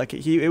sick. Like,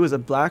 it was a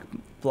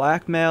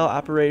blackmail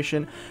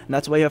operation, and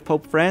that's why you have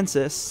Pope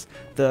Francis,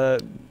 the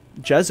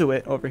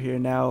Jesuit over here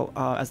now,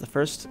 as the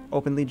first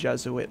openly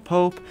Jesuit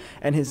pope,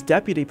 and his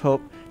deputy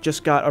pope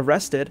just got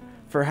arrested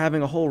for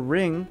having a whole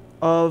ring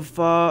of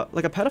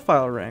like a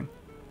pedophile ring.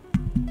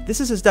 This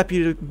is his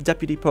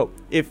deputy pope.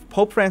 If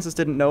Pope Francis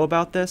didn't know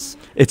about this,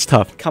 it's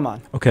tough. Come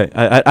on. Okay,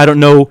 I don't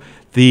know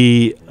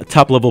the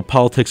top level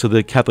politics of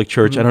the Catholic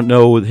Church. I don't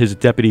know his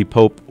deputy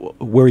pope,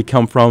 where he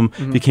come from.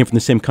 If he came from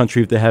the same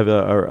country, if they have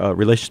a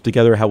relationship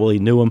together, how well he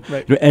knew him.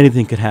 Right.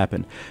 Anything could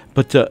happen.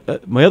 But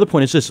my other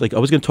point is this: like, I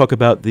was going to talk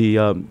about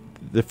the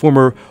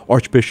former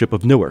Archbishop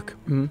of Newark.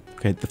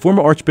 Okay, the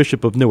former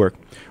Archbishop of Newark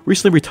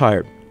recently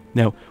retired.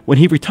 Now, when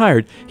he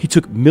retired, he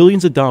took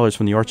millions of dollars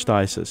from the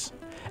archdiocese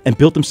and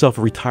built himself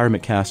a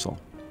retirement castle.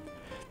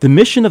 The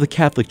mission of the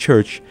Catholic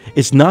Church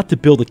is not to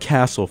build a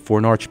castle for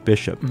an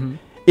archbishop.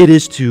 It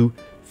is to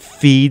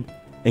feed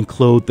and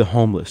clothe the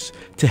homeless,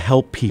 to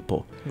help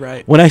people.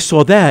 Right. When I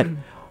saw that,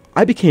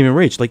 I became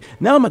enraged. Like,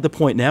 now I'm at the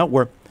point now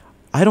where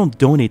I don't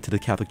donate to the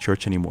Catholic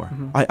Church anymore.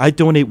 I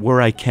donate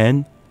where I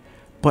can,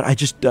 but I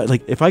just,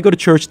 like, if I go to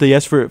church, they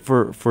ask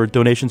for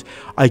donations.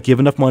 I give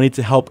enough money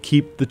to help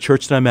keep the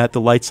church that I'm at, the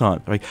lights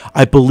on. Right?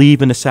 I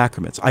believe in the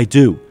sacraments. I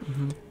do.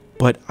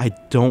 But I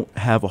don't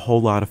have a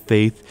whole lot of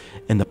faith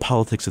in the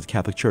politics of the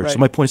Catholic Church. Right. So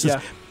my point is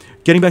this,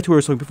 getting back to what I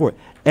was talking before,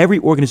 every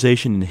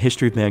organization in the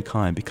history of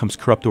mankind becomes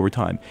corrupt over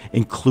time,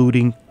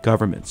 including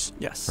governments.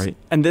 Yes. Right?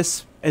 And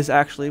this is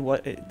actually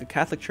what the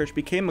Catholic Church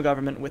became a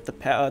government with the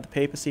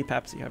papacy,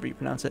 however you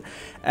pronounce it.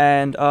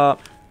 And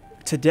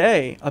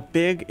today, a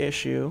big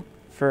issue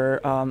for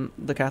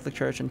the Catholic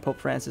Church and Pope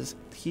Francis,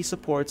 he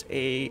supports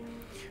a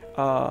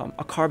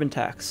carbon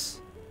tax.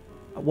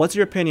 What's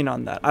your opinion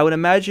on that? I would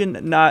imagine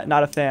not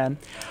a fan,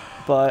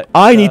 but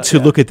I need to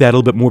look at that a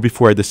little bit more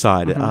before I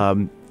decide.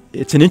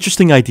 It's an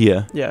interesting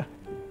idea. Yeah.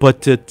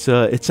 But it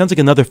sounds like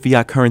another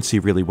fiat currency,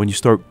 really, when you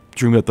start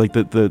dreaming about, like,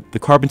 the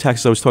carbon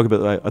taxes I was talking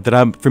about that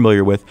I'm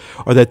familiar with,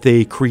 are that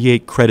they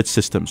create credit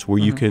systems where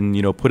you can,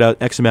 put out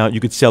X amount, you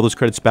could sell those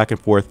credits back and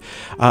forth.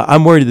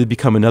 I'm worried it'd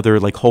become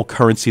another, like, whole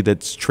currency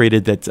that's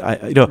traded. That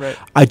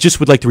I just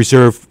would like to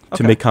reserve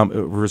to make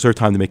reserve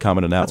time to make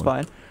comment on that. That's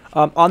fine.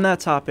 On that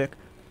topic,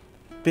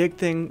 big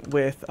thing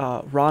with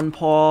Ron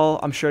Paul.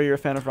 I'm sure you're a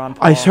fan of Ron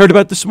Paul. I heard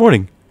about it this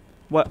morning.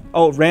 What?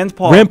 Oh, Rand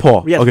Paul. Rand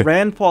Paul. Yes, okay.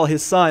 Rand Paul,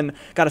 his son,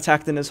 got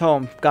attacked in his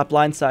home, got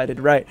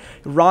blindsided, right.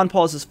 Ron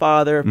Paul's his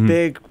father,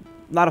 big,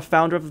 not a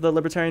founder of the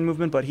Libertarian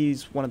movement, but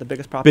he's one of the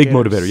biggest propagators. Big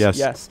motivator, yes.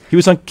 Yes. He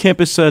was on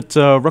campus at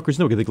Rutgers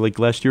Newark, I think, like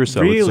last year or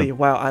so. Really?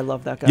 Wow, I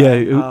love that guy.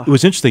 Yeah, it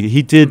was interesting.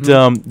 He did,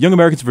 Young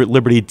Americans for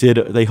Liberty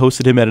they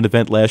hosted him at an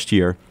event last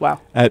year.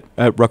 Wow. At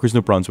Rutgers,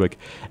 New Brunswick,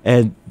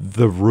 and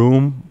the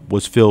room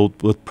was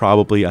filled with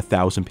probably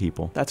 1,000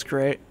 people. That's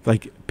great.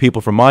 Like,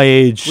 people from my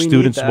age,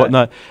 students, and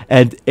whatnot.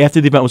 And after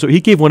the event was over, he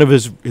gave one of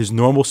his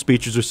normal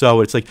speeches or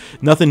so. It's like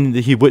nothing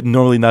that he wouldn't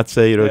normally not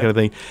say, kind of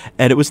thing.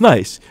 And it was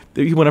nice.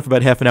 He went on for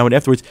about half an hour, and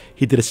afterwards,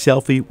 he did a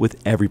selfie with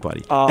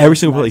everybody. Oh, every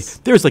single nice.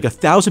 There was like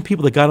 1,000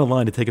 people that got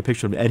online to take a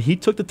picture of him, and he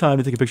took the time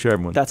to take a picture of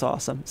everyone. That's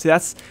awesome. See,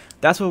 that's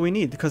what we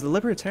need, because the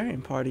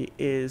Libertarian Party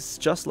is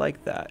just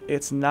like that.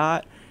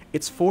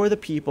 It's for the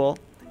people.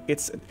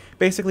 It's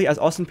basically, as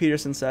Austin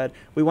Peterson said,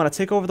 we want to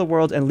take over the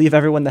world and leave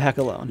everyone the heck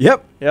alone.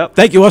 Yep. Yep.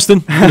 Thank you, Austin.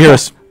 You can hear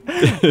us.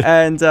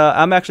 And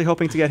I'm actually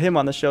hoping to get him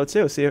on the show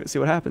too, see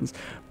what happens.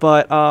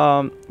 But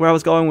where I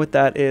was going with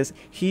that is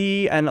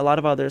he and a lot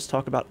of others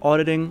talk about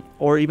auditing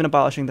or even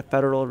abolishing the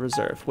Federal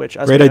Reserve, which,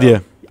 as Great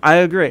idea. I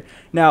agree.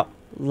 Now,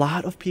 a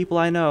lot of people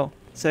I know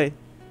say,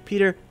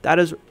 Peter, that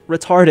is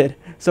retarded.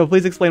 So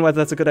please explain why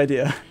that's a good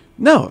idea.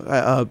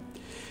 No,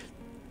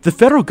 the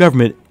federal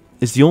government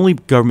is the only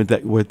government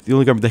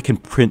that can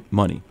print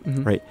money,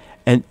 right?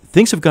 And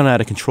things have gone out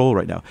of control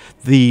right now.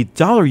 The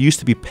dollar used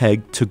to be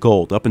pegged to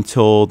gold up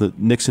until the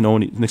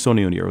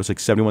Nixonian era. It was like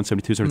 71,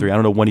 72, 73. I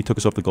don't know when he took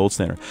us off the gold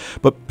standard.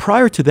 But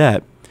prior to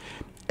that,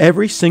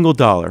 every single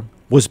dollar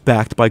was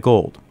backed by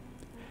gold.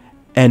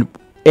 And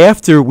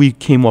after we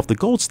came off the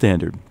gold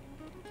standard,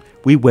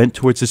 we went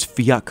towards this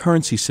fiat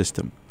currency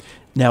system.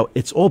 Now,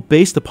 it's all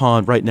based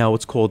upon, right now,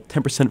 what's called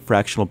 10%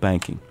 fractional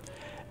banking.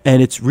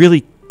 And it's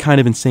really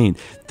kind of insane.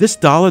 This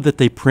dollar that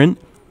they print,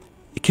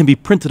 it can be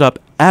printed up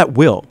at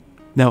will.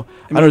 Now,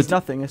 I mean, it's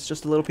nothing. It's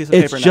just a little piece of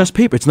paper now. It's just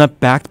paper. It's not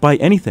backed by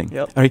anything.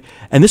 Yep. All right?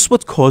 And this is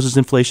what causes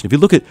inflation. If you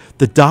look at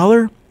the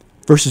dollar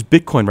versus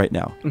Bitcoin right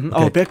now. Okay?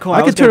 Oh, Bitcoin.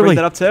 I was going to bring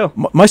that up too.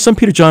 My son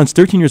Peter John's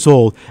 13 years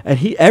old,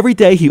 and every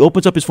day he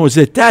opens up his phone and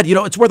says, Dad,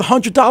 it's worth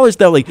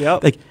 $100 now.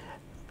 Like,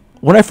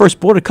 when I first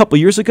bought it a couple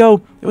of years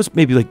ago, it was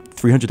maybe like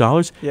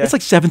 $300. Yeah. It's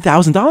like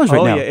 $7,000 right now.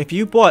 Oh, yeah. If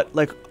you bought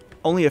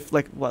only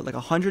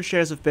 100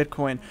 shares of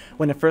Bitcoin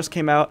when it first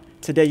came out,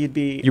 today you'd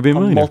be a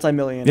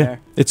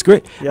multi-millionaire. Yeah, it's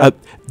great. Yep.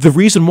 The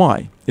reason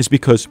why is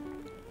because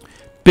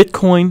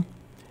Bitcoin,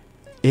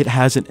 it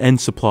has an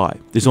end supply.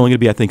 There's only going to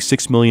be, I think,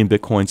 6 million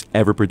Bitcoins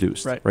ever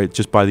produced, right?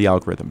 Just by the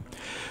algorithm.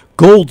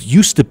 Gold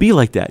used to be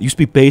like that. It used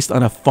to be based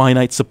on a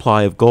finite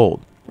supply of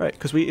gold. Right,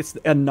 because it's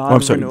a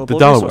non-renewable the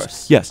dollar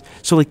resource. Yes.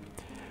 So,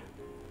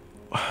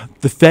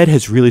 the Fed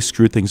has really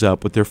screwed things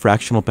up with their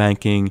fractional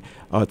banking,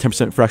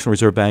 10% fractional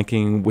reserve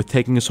banking, with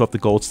taking us off the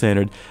gold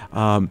standard.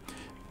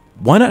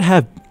 Why not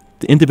have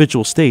the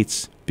individual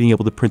states being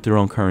able to print their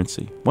own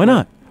currency? Why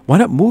not? Why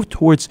not move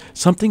towards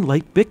something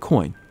like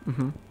Bitcoin?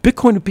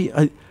 Bitcoin would be,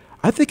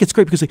 I think it's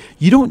great because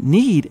you don't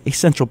need a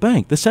central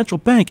bank. The central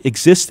bank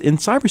exists in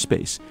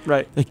cyberspace.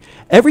 Right.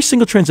 Every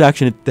single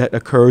transaction that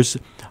occurs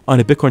on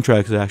a Bitcoin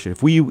transaction,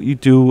 if you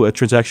do a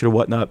transaction or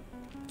whatnot,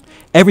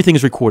 everything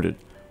is recorded.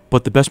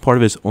 But the best part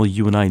of it is only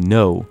you and I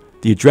know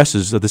the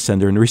addresses of the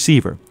sender and the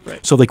receiver.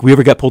 Right. So, we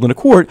ever got pulled into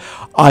court,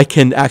 I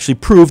can actually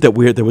prove that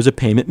there was a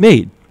payment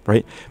made,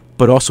 right?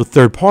 But also,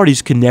 third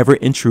parties can never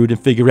intrude and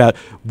figure out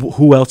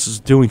who else is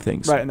doing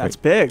things. Right, and that's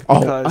big.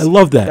 Oh, I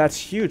love that. That's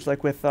huge.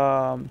 Like with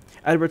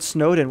Edward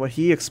Snowden, what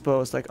he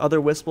exposed, other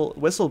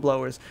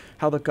whistleblowers,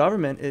 how the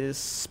government is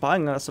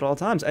spying on us at all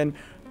times. And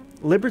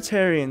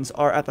libertarians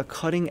are at the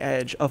cutting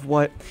edge of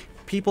what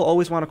people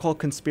always want to call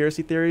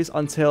conspiracy theories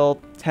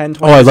until 10,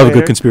 20 years I love later. A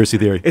good conspiracy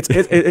theory.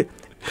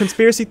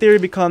 Conspiracy theory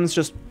becomes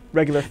just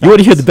regular facts. You want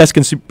to hear the best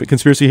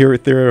conspiracy theory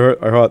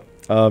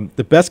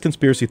the best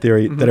conspiracy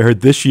theory that I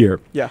heard this year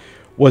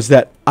was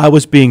that I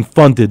was being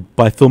funded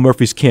by Phil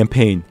Murphy's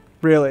campaign.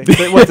 Really?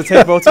 What, to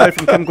take votes away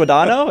from Kim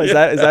Guadagno? Is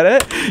that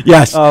it?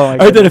 Yes. Oh,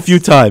 I heard that a few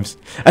times.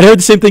 And I heard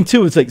the same thing,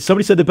 too. It's like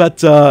somebody said about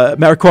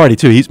Cordi,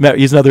 too.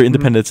 He's another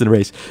independent that's in the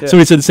race. Yeah.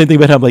 Somebody said the same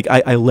thing about him.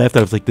 I laughed.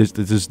 I was like,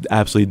 there's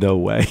absolutely no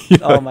way.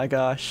 Oh, my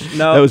gosh.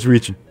 No. That was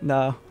reaching.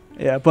 No.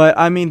 Yeah, but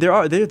I mean, there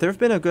have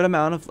been a good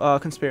amount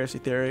of conspiracy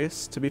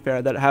theories, to be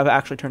fair, that have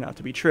actually turned out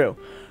to be true.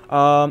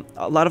 A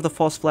lot of the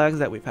false flags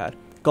that we've had,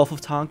 Gulf of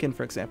Tonkin,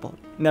 for example,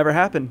 never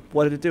happened.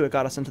 What did it do? It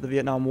got us into the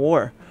Vietnam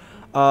War.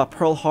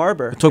 Pearl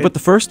Harbor. Talk about the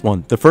first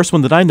one. The first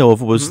one that I know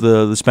of was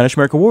the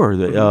Spanish-American War,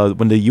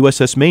 when the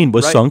USS Maine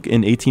was sunk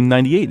in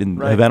 1898 in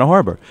Havana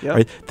Harbor. Yep.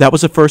 Right? That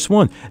was the first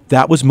one.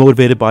 That was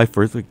motivated by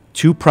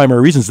two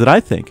primary reasons that I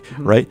think.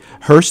 Right?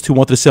 Hearst, who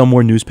wanted to sell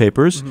more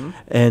newspapers,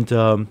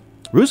 and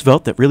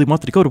Roosevelt, that really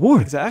wanted to go to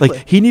war.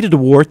 Exactly. He needed a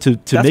war to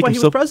That's make himself. That's why he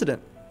was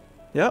president.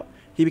 Yep.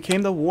 He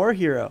became the war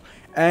hero.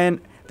 And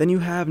then you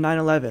have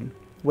 9/11.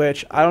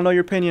 Which I don't know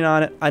your opinion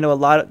on it. I know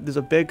there's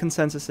a big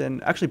consensus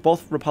in actually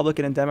both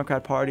Republican and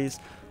Democrat parties.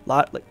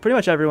 Pretty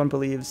much everyone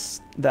believes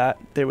that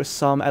there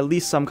was at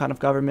least some kind of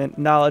government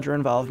knowledge or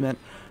involvement.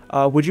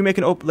 Would you make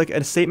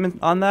a statement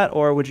on that,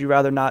 or would you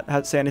rather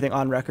not say anything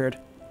on record?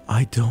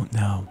 I don't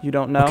know. You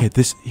don't know? Okay,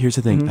 here's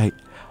the thing.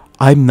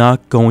 I'm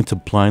not going to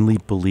blindly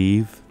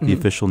believe the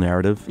official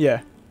narrative.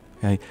 Yeah.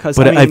 Okay.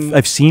 But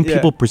I've seen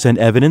people present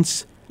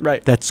evidence.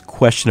 Right. That's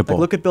questionable.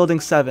 Look at Building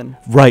 7.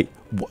 Right.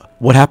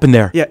 What happened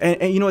there? Yeah,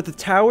 and you know what? The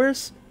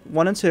towers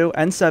 1 and 2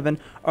 and 7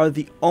 are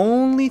the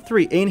only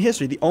three in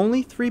history, the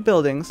only 3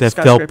 buildings that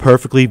fell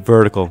perfectly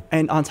vertical.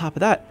 And on top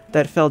of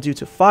that fell due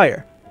to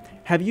fire.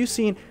 Have you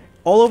seen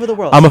all over the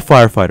world? I'm a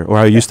firefighter, or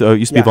I used to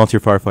be a volunteer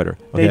firefighter.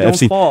 Okay, I've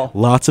seen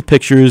lots of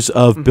pictures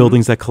of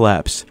buildings that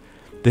collapse.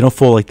 They don't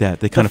fall like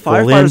that. They kind of fall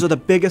in. Firefighters are the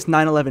biggest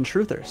 9/11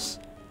 truthers.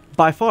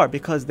 By far,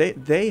 because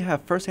they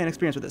have firsthand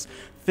experience with this.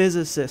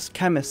 Physicists,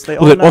 chemists, they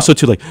all know. Also,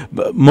 too,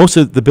 most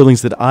of the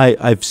buildings that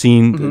I've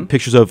seen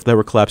pictures of that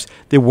were collapsed,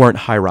 they weren't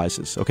high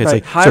rises. Okay,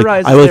 right. High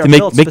rises. I like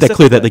to make that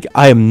clear that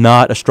I am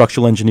not a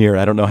structural engineer.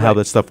 I don't know how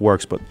that stuff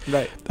works, but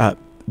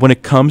when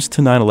it comes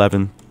to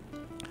 9/11,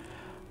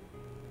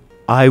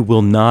 I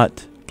will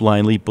not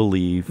blindly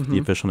believe the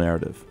Mhm. official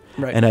narrative.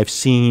 Right. And I've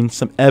seen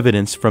some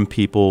evidence from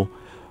people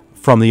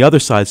from the other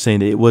side saying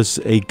that it was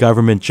a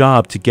government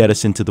job to get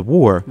us into the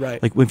war.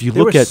 Right. Like if you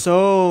There look were at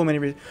so many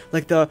reasons.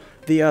 Like the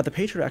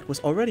Patriot Act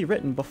was already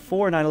written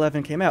before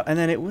 9/11 came out, and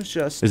then it was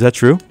just is that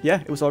true?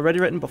 yeah, it was already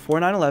written before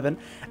 9/11,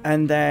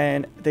 and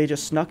then they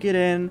just snuck it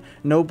in.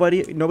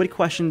 Nobody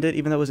questioned it,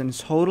 even though it was in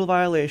total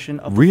violation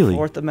of Really? the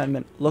Fourth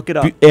Amendment. Look it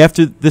up.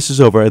 After this is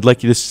over, I'd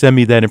like you to send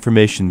me that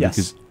information Yes.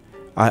 because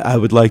I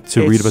would like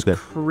to read about that.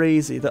 It's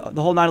crazy.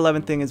 The whole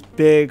 9/11 thing is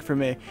big for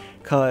me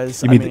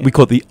because You mean we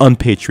call it the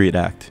Unpatriot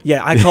Act?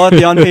 yeah, I call it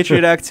the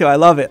Unpatriot Act too. I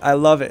love it. I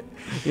love it.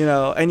 You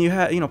know, and you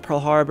had Pearl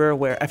Harbor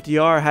where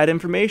FDR had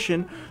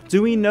information.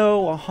 Do we know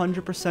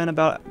 100%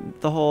 about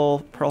the whole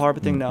Pearl Harbor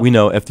thing? No. We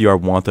know FDR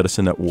wanted us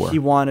in that war. He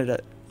wanted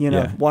it.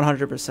 Yeah.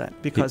 100%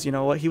 because you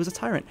know what? He was a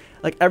tyrant.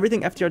 Like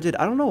everything FDR did.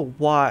 I don't know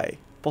why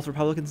both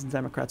Republicans and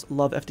Democrats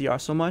love FDR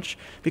so much,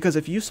 because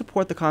if you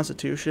support the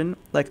Constitution,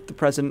 like the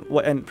president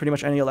and pretty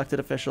much any elected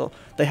official,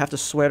 they have to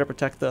swear to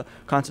protect the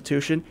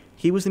Constitution.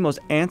 He was the most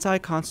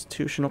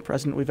anti-constitutional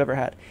president we've ever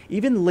had.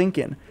 Even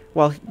Lincoln,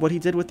 while what he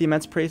did with the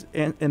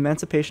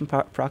Emancipation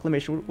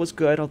Proclamation was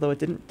good, although it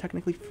didn't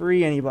technically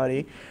free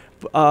anybody,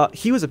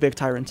 he was a big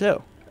tyrant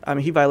too. I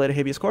mean, he violated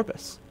habeas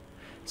corpus.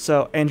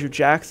 So Andrew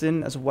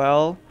Jackson as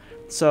well.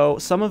 So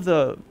some of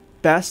the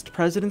best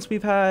presidents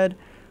we've had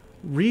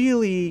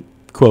really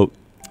Quote,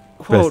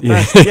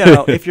 best, yeah. you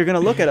know, if you're going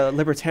to look at a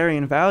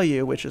libertarian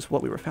value, which is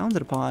what we were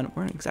founded upon,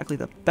 we're not exactly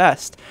the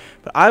best.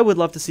 But I would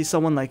love to see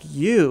someone like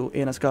you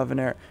in as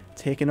governor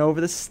taking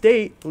over the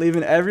state,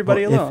 leaving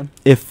everybody alone.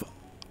 If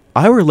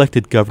I were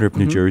elected governor of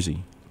New Mhm.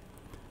 Jersey,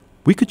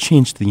 we could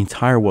change the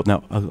entire world.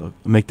 Now, I'll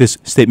make this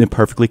statement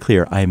perfectly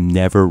clear. I am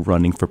never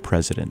running for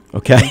president,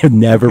 okay? I'm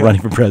never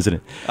running for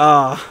president.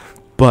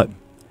 But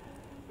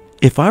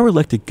if I were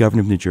elected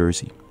governor of New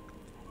Jersey,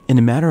 in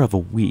a matter of a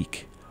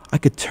week, I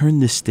could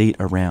turn this state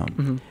around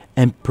Mhm.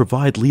 and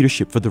provide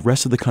leadership for the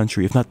rest of the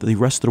country, if not the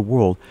rest of the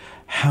world,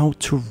 how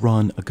to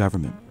run a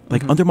government.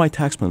 Like under my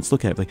tax plan, let's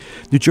look at it. Like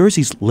New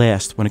Jersey's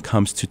last when it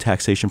comes to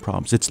taxation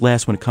problems. It's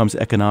last when it comes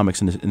to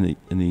economics in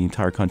the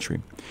entire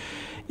country.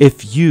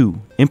 If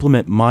you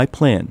implement my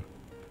plan,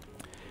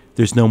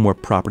 there's no more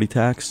property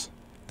tax.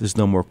 There's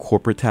no more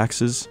corporate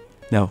taxes.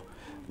 Now,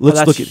 let's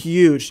that's look at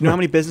huge. You know how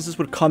many businesses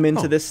would come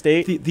into this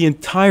state? the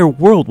entire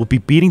world would be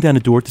beating down a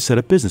door to set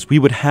up business. We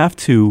would have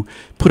to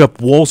put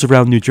up walls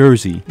around New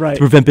Jersey Right. to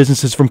prevent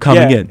businesses from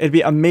coming in. It'd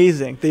be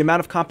amazing. The amount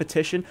of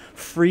competition,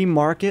 free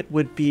market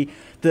would be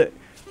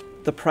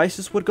the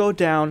prices would go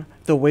down,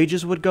 the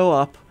wages would go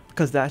up,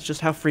 because that's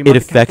just how free It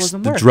market affects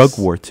capitalism the works. drug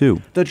war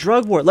too. The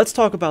drug war. Let's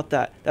talk about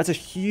that. That's a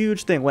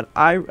huge thing. When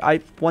I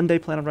one day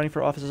plan on running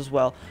for office as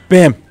well.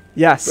 Bam.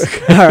 Yes.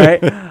 All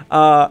right.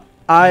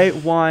 I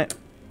want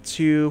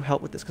to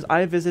help with this because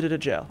I visited a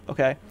jail.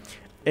 Okay.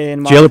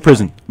 In Jail or Monmouth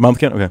prison? County. Monmouth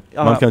County. Okay.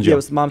 Monmouth County Yeah, jail. it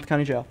was Monmouth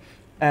County Jail,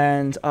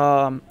 and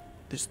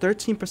there's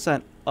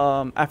 13%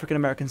 African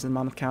Americans in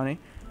Monmouth County.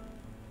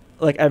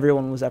 Like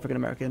everyone was African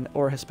American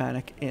or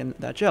Hispanic in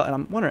that jail, and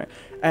I'm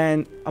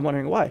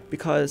wondering why.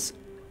 Because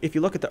if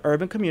you look at the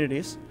urban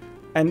communities,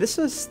 and this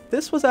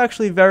was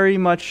actually very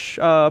much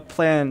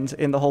planned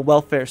in the whole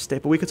welfare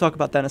state, but we could talk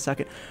about that in a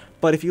second.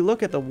 But if you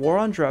look at the war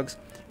on drugs,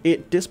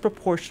 it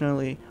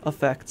disproportionately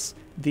affects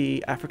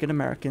the African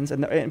Americans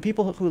and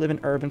people who live in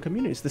urban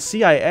communities. The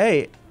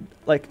CIA,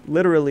 like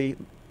literally,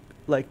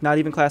 like not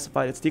even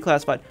classified, it's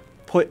declassified,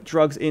 put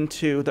drugs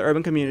into the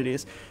urban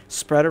communities,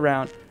 spread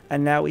around,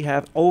 and now we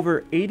have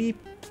over 80%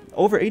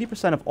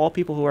 of all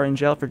people who are in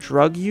jail for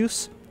drug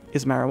use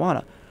is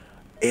marijuana.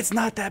 It's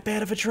not that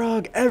bad of a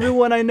drug.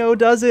 Everyone I know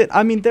does it.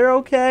 I mean, they're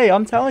okay.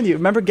 I'm telling you.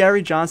 Remember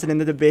Gary Johnson in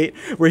the debate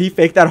where he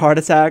faked that heart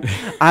attack?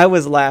 I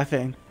was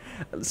laughing.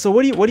 So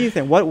what do you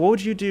think? What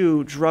would you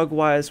do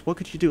drug-wise? What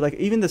could you do? Like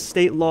even the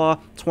state law,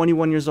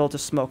 21 years old to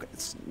smoke.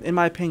 It's, in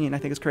my opinion, I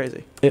think it's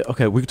crazy.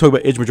 Okay, we can talk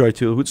about age majority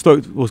too.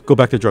 We'll go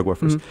back to drug war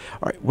first. All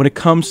right, when it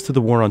comes to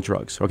the war on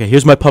drugs, okay,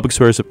 here's my public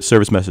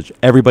service message.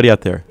 Everybody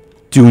out there,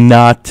 do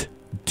not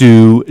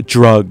do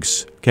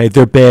drugs. Okay,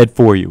 they're bad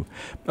for you.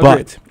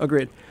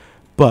 Agreed.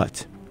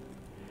 But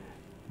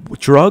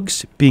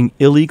drugs being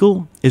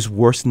illegal is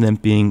worse than them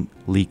being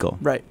legal.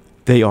 Right.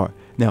 They are.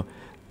 Now,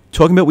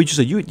 talking about what you just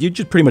said, you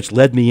just pretty much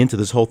led me into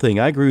this whole thing.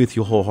 I agree with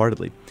you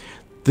wholeheartedly.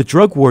 The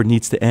drug war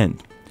needs to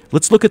end.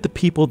 Let's look at the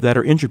people that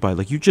are injured by it.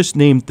 Like you just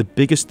named the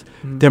biggest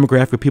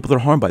demographic of people that are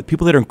harmed by it.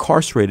 People that are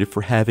incarcerated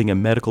for having a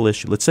medical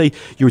issue. Let's say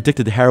you're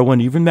addicted to heroin,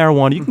 even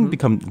marijuana. You can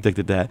become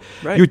addicted to that.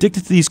 Right. You're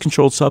addicted to these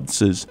controlled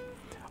substances.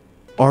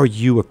 Are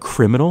you a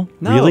criminal?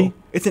 No, really?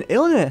 It's an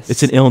illness.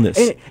 It's an illness.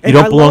 And you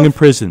don't I belong in love-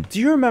 prison. Do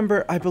you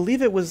remember, I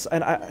believe it was,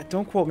 and I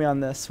don't quote me on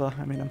this, well,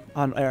 I mean, I'm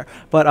on air,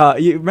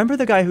 but you remember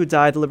the guy who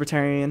died, the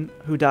Libertarian,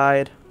 who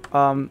died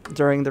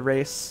during the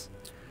race?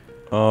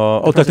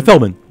 Dr.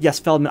 Feldman. Yes,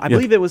 Feldman. I Yeah.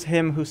 believe it was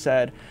him who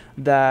said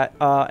that,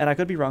 and I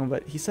could be wrong,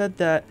 but he said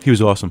that He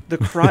was awesome. the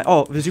crime,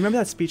 do you remember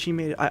that speech he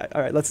made? All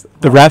right, let's.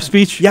 The rap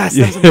speech? Yes,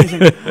 that was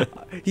amazing.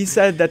 He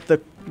said that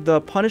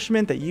the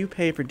punishment that you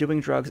pay for doing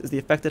drugs is the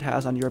effect it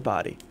has on your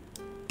body.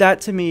 That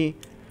to me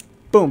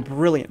Boom,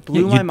 brilliant.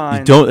 Blew my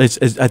mind. You don't.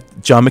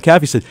 John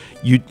McAfee said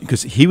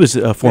because he was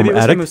a former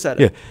addict. Who said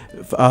it.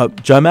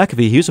 John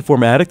McAfee. He was a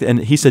former addict, and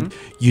he said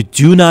you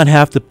do not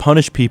have to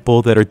punish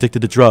people that are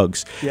addicted to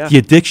drugs. Yeah. The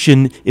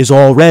addiction is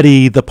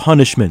already the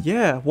punishment.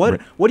 Yeah. What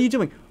are you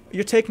doing?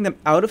 You're taking them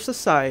out of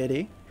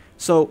society,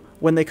 so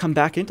when they come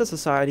back into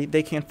society,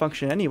 they can't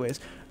function anyways.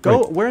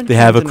 They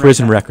have a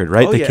prison record,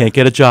 right? They can't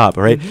get a job,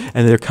 right?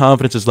 And their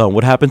confidence is low. And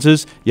what happens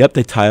is,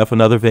 they tie off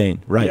another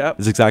vein, right? Yep.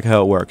 That's exactly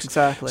how it works.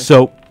 Exactly.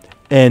 So,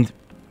 and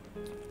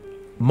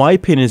my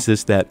opinion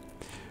is that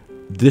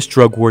this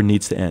drug war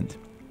needs to end.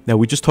 Now,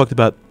 we just talked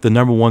about the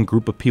number one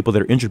group of people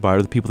that are injured by it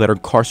are the people that are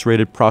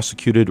incarcerated,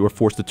 prosecuted, or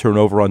forced to turn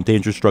over on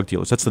dangerous drug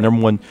dealers. That's the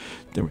number one.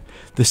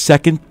 The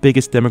second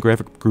biggest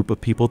demographic group of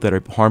people that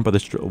are harmed by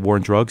this war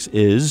on drugs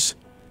is...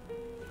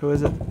 Who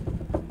is it?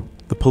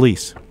 The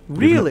police.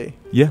 Really?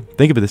 Yeah,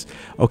 think of this.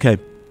 Okay,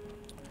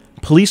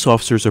 police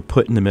officers are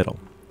put in the middle.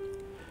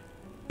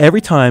 Every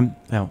time,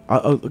 now,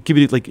 I'll give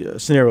you like a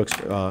scenario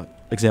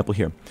example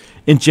here.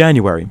 In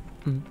January,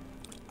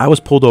 I was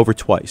pulled over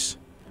twice.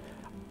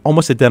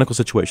 Almost identical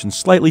situations.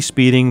 Slightly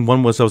speeding.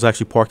 One was I was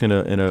actually parked in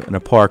a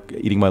park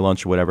eating my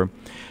lunch or whatever.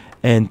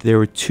 And there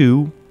were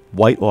two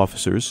white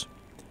officers.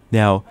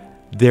 Now,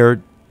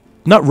 they're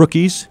not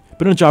rookies,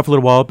 been in a job for a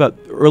little while, about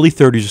early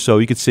 30s or so,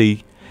 you could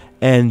see.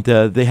 And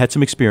they had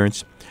some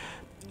experience.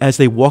 As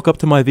they walk up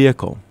to my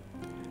vehicle,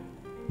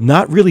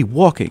 not really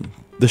walking,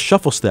 the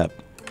shuffle step,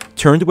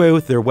 turned away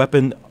with their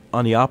weapon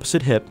on the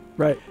opposite hip,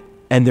 right,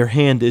 and their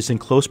hand is in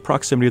close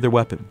proximity to their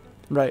weapon.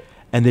 Right.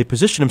 And they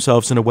position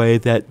themselves in a way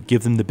that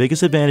give them the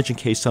biggest advantage in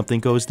case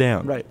something goes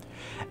down. Right.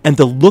 And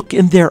the look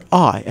in their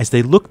eye, as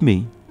they look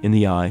me in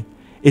the eye,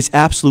 is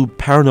absolute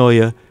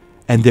paranoia,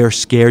 and they're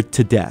scared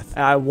to death.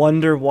 I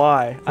wonder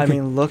why. Okay. I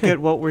mean, look at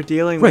what we're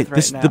dealing with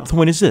right now. The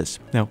point is this.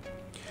 Now,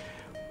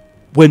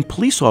 when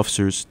police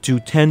officers do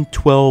 10,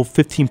 12,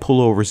 15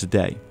 pullovers a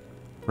day,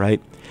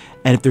 right?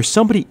 And if there's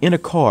somebody in a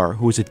car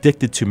who is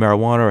addicted to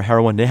marijuana or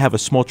heroin, they have a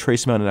small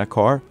trace amount in that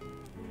car,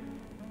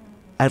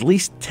 at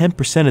least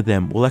 10% of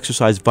them will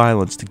exercise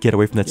violence to get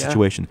away from that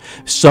situation.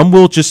 Some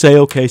will just say,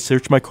 okay,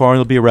 search my car and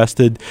they'll be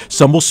arrested.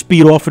 Some will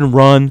speed off and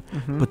run,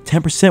 but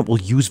 10% will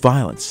use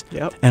violence.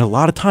 Yep. And a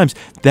lot of times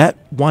that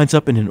winds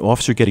up in an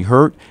officer getting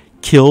hurt,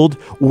 killed,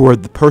 or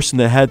the person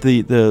that had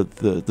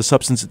the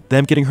substance,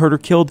 them getting hurt or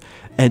killed,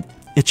 and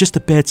it's just a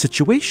bad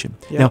situation.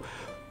 Yep. Now,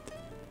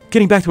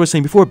 getting back to what I was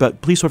saying before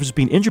about police officers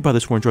being injured by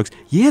this war on drugs,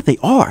 yeah, they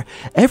are.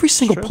 Every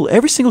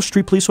single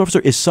street police officer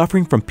is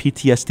suffering from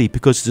PTSD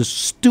because of this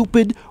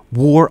stupid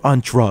war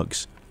on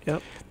drugs.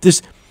 Yep.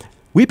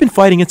 We've been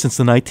fighting it since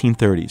the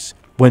 1930s.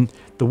 When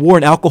the war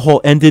on alcohol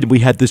ended, we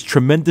had this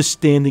tremendous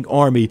standing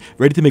army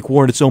ready to make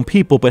war on its own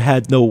people, but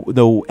had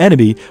no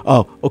enemy.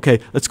 Oh, okay,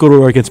 let's go to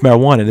war against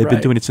marijuana. And they've been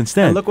doing it since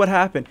then. And look what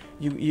happened.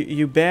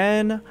 You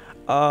ban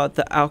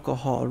the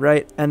alcohol,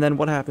 right? And then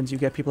what happens? You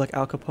get people like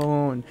Al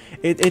Capone.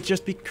 It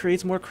just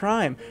creates more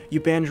crime. You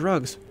ban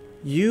drugs.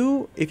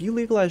 If you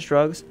legalize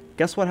drugs,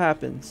 guess what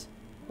happens?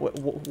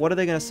 What are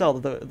they going to sell?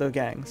 The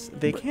gangs?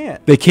 They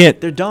can't. They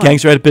can't. They're done.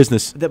 Gangs are out of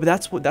business. But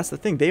that's the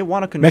thing. They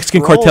want to control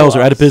Mexican cartels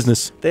are out of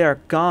business. They are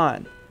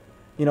gone.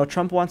 You know,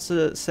 Trump wants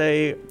to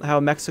say how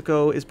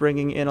Mexico is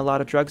bringing in a lot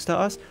of drugs to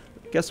us.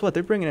 Guess what?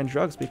 They're bringing in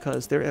drugs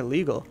because they're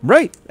illegal.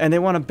 Right. And they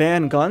want to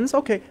ban guns?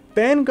 Okay,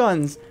 ban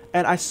guns.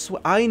 And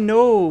I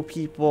know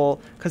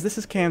people, because this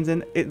is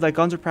Camden,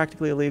 guns are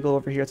practically illegal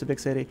over here. It's a big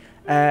city.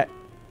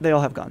 They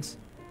all have guns.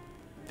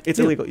 It's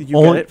illegal.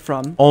 You get it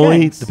from only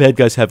gangs. The bad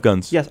guys have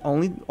guns. Yes,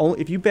 only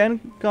if you ban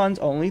guns,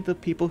 only the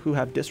people who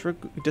have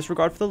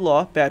disregard for the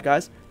law, bad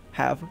guys,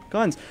 have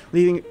guns,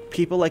 leaving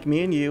people like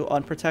me and you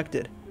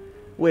unprotected,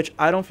 which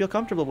I don't feel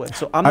comfortable with.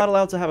 So I'm not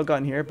allowed to have a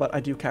gun here, but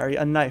I do carry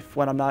a knife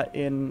when I'm not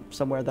in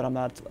somewhere that I'm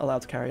not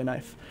allowed to carry a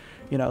knife.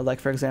 You know, like,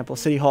 for example,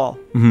 City Hall.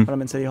 When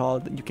I'm in City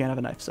Hall, you can't have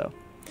a knife,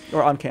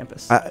 or on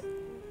campus.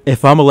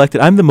 If I'm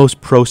elected, I'm the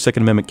most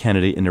pro-Second Amendment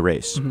candidate in the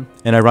race.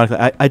 And ironically,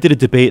 I did a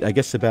debate, I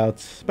guess,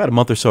 about a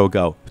month or so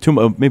ago,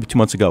 maybe 2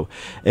 months ago.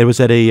 It was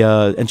at a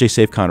NJ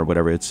SafeCon or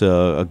whatever. It's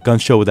a gun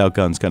show without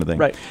guns kind of thing.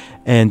 Right.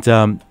 And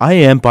I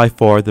am, by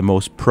far, the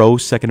most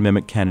pro-Second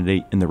Amendment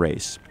candidate in the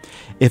race.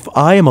 If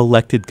I am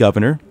elected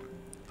governor,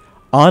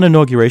 on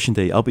Inauguration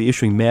Day, I'll be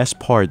issuing mass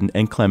pardon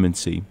and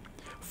clemency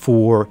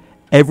for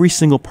every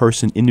single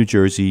person in New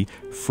Jersey,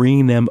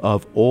 freeing them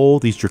of all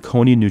these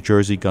draconian New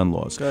Jersey gun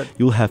laws. Good.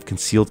 You'll have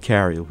concealed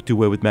carry. You'll do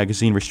away with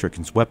magazine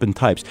restrictions, weapon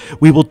types.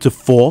 We will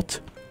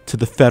default to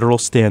the federal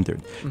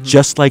standard,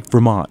 just like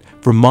Vermont.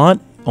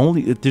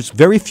 There's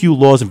very few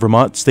laws in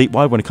Vermont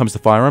statewide when it comes to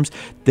firearms.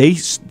 They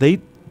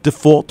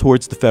default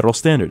towards the federal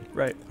standard.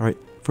 Right. All right.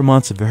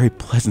 Vermont's a very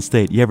pleasant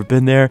state. You ever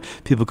been there?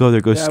 People go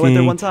there, skiing. I went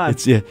there one time.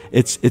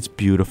 It's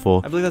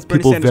beautiful. I believe that's Bernie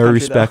people Sanders' very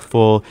country,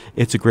 respectful. Though.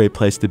 It's a great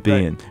place to be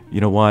right. in.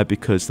 You know why?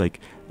 Because at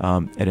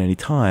any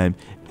time,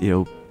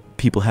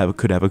 people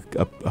could have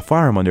a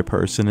firearm on their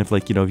person. If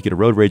if you get a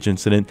road rage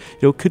incident,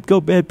 it could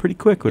go bad pretty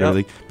quick.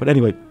 Whatever. Yep. But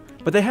anyway.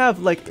 But they have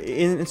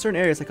in certain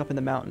areas, like up in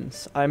the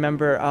mountains. I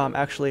remember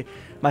actually,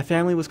 my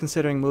family was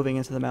considering moving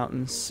into the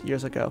mountains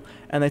years ago,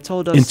 and they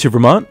told us into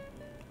Vermont.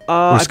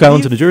 Or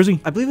Skylands in New Jersey?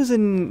 I believe it was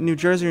in New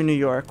Jersey or New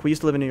York. We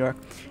used to live in New York.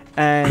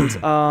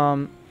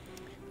 And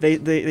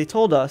they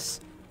told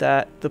us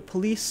that the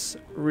police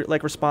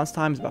response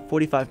time is about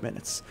 45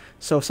 minutes.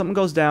 So if something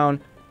goes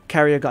down,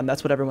 carry a gun.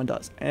 That's what everyone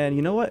does. And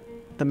you know what?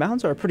 The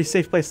mountains are a pretty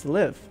safe place to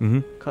live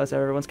because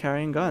everyone's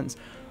carrying guns.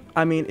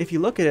 I mean, if you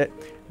look at it,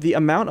 the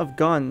amount of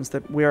guns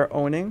that we are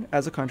owning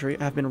as a country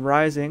have been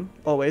rising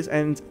always,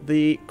 and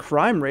the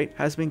crime rate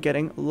has been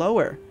getting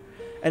lower.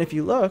 And if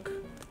you look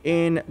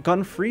in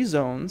gun-free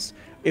zones,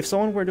 if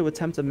someone were to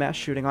attempt a mass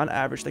shooting, on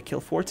average, they kill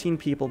 14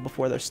 people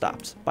before they're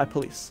stopped by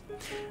police.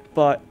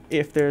 But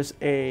if there's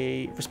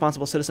a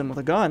responsible citizen with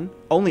a gun,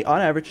 only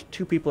on average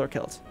 2 people are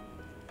killed.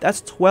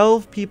 That's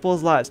 12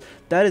 people's lives.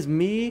 That is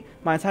me,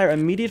 my entire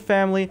immediate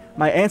family,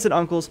 my aunts and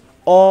uncles,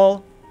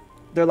 all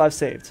their lives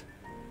saved.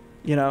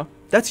 You know?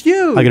 That's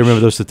huge! I gotta remember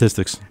those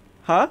statistics.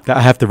 Huh?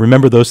 I have to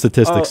remember those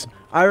statistics. Oh,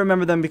 I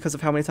remember them because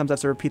of how many times I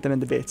have to repeat them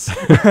in debates.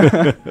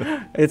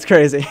 It's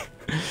crazy.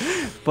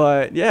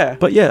 But yeah.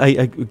 But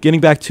yeah, getting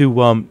back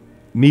to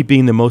me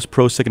being the most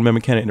pro-Second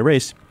Amendment candidate in the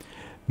race,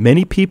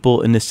 many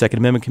people in the Second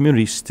Amendment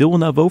community still will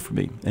not vote for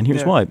me. And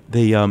here's why.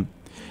 They, the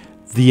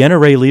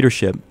NRA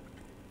leadership,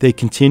 they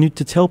continue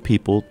to tell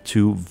people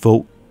to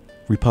vote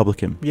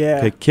Republican. Yeah.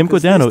 Okay? Kim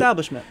Godano,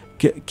 establishment.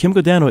 Kim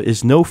Godano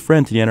is no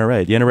friend to the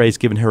NRA. The NRA has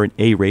given her an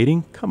A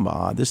rating. Come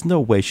on, there's no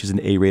way she's an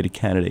A-rated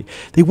candidate.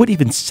 They wouldn't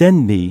even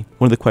send me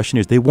one of the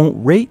questionnaires. They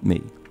won't rate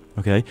me.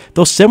 Okay,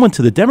 they'll send one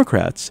to the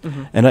Democrats,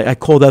 and I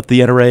called out the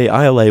NRA,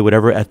 ILA,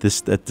 whatever, at the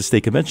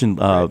state convention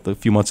a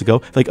few months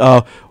ago. Like,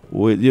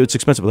 it's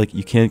expensive. Like,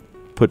 you can't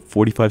put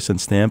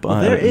 45-cent stamp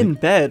on. They're in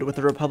bed with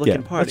the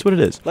Republican Party. That's what it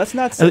is. Let's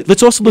not.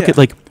 Let's also look at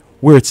like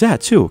where it's at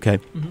too. Okay,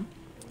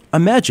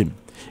 imagine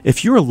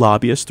if you're a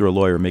lobbyist or a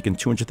lawyer making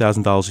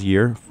 $200,000 a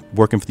year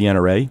working for the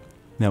NRA.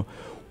 Now,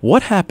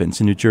 what happens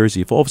in New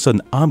Jersey if all of a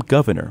sudden I'm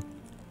governor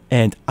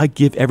and I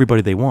give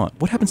everybody they want?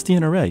 What happens to the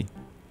NRA?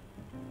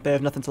 They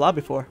have nothing to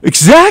lobby for.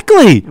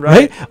 Exactly,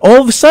 right?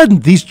 All of a sudden,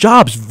 these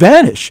jobs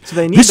vanish. So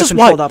they need the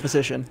controlled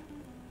opposition.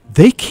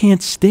 They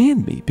can't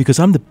stand me because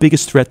I'm the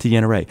biggest threat to the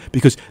NRA.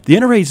 Because the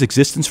NRA's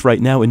existence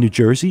right now in New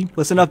Jersey...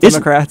 Listen up,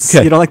 Democrats.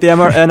 You don't like the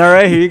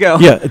NRA? Here you go.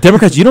 Yeah,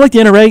 Democrats, you don't like the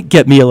NRA?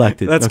 Get me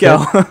elected. Let's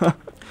go.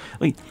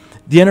 Like,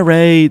 the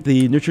NRA,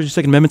 the New Jersey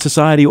Second Amendment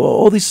Society,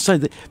 all these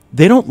societies,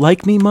 they don't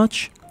like me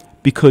much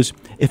because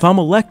if I'm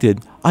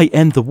elected, I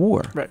end the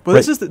war. Right. Well,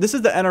 this is the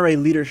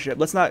NRA leadership.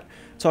 Let's not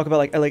talk about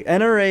like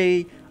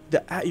NRA.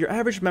 Your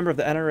average member of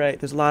the NRA.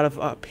 There's a lot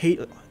of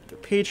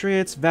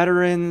patriots,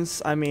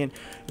 veterans. I mean,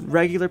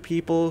 regular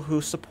people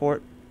who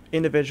support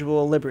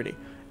individual liberty.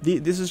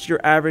 This is your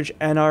average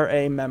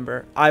NRA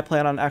member. I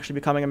plan on actually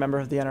becoming a member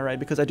of the NRA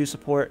because I do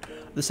support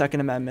the Second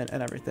Amendment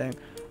and everything.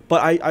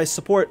 But I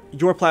support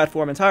your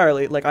platform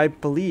entirely. Like, I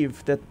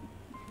believe that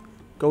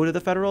go to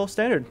the federal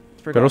standard.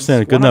 Federal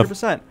standard, good enough.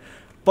 100%.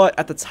 But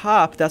at the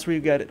top, that's where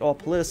you get it all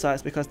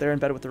politicized because they're in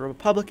bed with the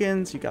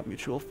Republicans. You got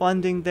mutual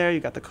funding there. You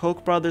got the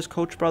Koch brothers,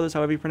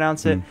 however you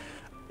pronounce it,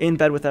 in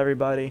bed with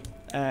everybody.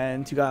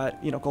 And you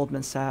got,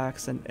 Goldman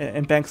Sachs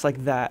and banks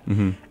like that.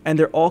 And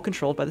they're all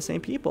controlled by the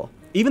same people.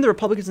 Even the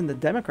Republicans and the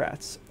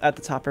Democrats at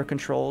the top are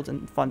controlled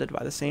and funded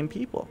by the same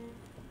people.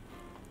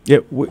 Yeah,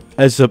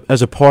 as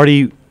a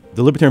party,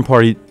 the Libertarian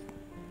Party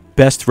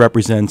best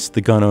represents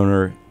the gun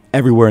owner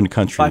everywhere in the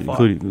country,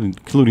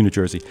 including New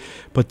Jersey.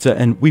 But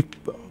and we've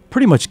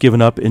pretty much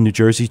given up in New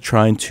Jersey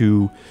trying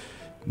to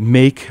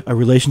make a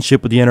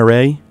relationship with the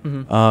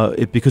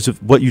NRA because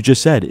of what you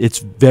just said. It's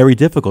very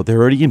difficult. They're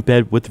already in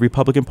bed with the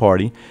Republican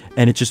Party,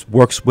 and it just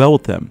works well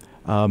with them.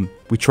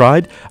 We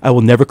tried. I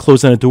will never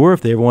close down a door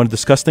if they ever want to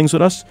discuss things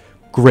with us.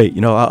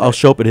 Great. I'll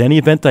show up at any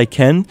event I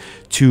can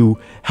to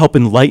help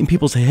enlighten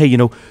people. Say, hey,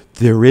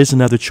 there is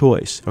another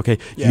choice. Okay,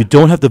 you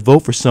don't have to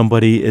vote for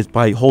somebody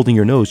by holding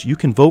your nose. You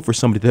can vote for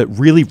somebody that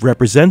really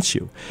represents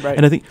you. Right.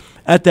 And I think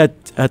at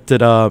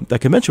that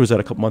convention was a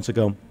couple months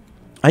ago,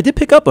 I did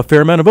pick up a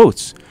fair amount of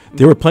votes.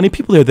 There were plenty of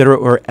people there that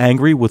are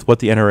angry with what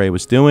the NRA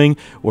was doing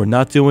or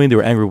not doing. They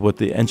were angry with what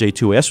the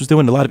NJ2S was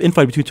doing. A lot of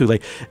infighting between two,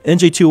 like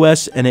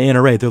NJ2S and the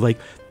NRA. They're like,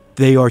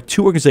 they are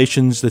two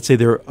organizations that say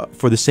they're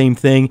for the same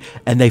thing,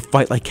 and they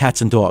fight like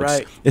cats and dogs.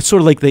 Right. It's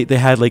sort of like they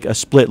had like a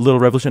split little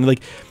revolution.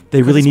 Like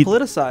they really need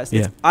politicized.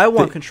 Yeah. I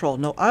want control.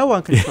 No, I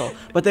want control.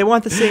 But they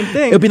want the same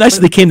thing. It would be nice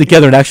if they came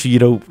together and actually,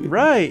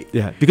 Right.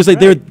 Yeah, because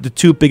they're the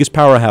two biggest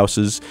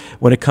powerhouses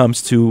when it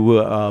comes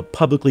to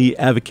publicly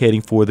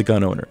advocating for the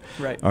gun owner.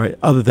 Right. All right.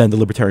 Other than the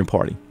Libertarian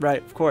Party.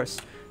 Right. Of course.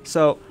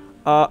 So.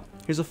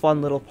 Here's a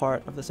fun little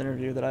part of this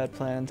interview that I had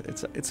planned.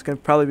 It's gonna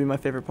probably be my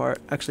favorite part.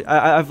 Actually,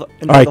 I've. All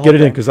right, get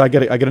it in because I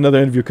get another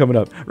interview coming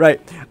up. Right.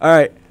 All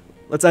right.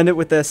 Let's end it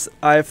with this.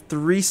 I have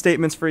 3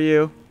 statements for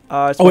you.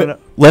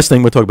 Last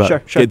thing we'll talk about. Sure.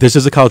 Okay, this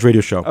is a college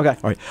radio show. Okay. All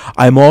right.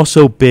 I'm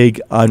also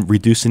big on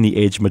reducing the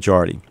age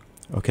majority.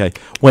 Okay.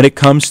 When it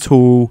comes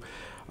to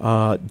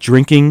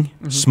drinking,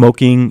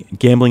 smoking,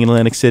 gambling in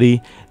Atlantic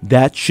City,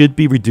 that should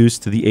be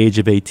reduced to the age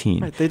of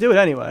 18. Right. They do it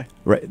anyway.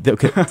 Right.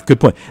 Okay. Good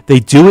point. They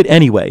do it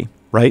anyway.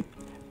 Right.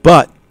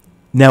 But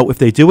Now, if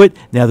they do it,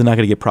 now they're not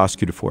going to get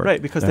prosecuted for it.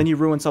 Right, because then you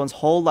ruin someone's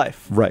whole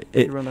life. Right.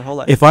 You ruin their whole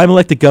life. If I'm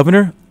elected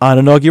governor, on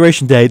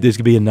Inauguration Day, there's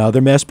going to be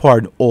another mass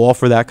pardon, all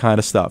for that kind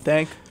of stuff.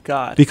 Thank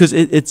God. Because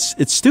it's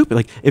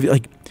stupid.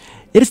 It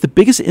is the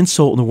biggest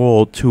insult in the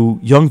world to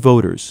young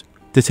voters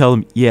to tell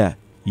them, yeah,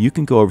 you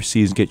can go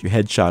overseas and get your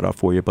head shot off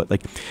for you, but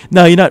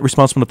no, you're not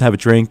responsible enough to have a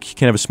drink. You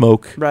can't have a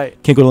smoke.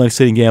 Right. Can't go to Atlantic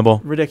City and gamble.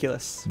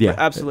 Ridiculous. Yeah.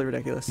 Absolutely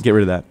ridiculous. Get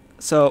rid of that.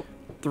 So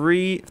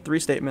three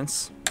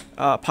statements.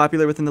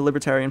 Popular within the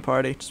Libertarian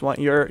Party. Just want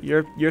your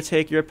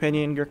take, your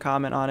opinion, your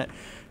comment on it.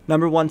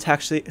 Number one,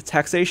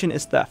 taxation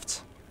is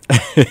theft.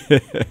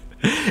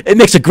 It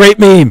makes a great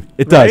meme.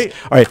 It does. Right?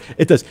 All right,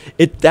 it does.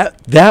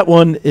 That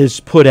one is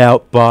put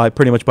out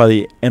pretty much by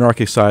the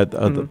anarchic side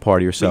of the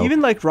party or so. But even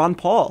like Ron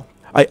Paul.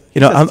 I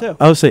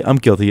would say I'm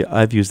guilty.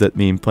 I've used that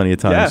meme plenty of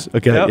times. Yeah,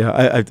 okay. yep.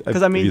 Yeah.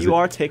 Because you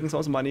are taking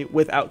someone's money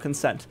without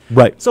consent.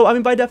 Right. So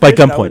by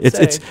definition, by gunpoint.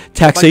 It's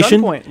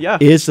taxation. By gunpoint, yeah.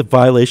 Is a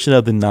violation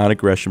of the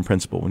non-aggression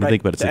principle. When you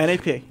think about it, the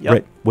NAP. Yep.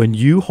 Right. When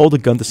you hold a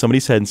gun to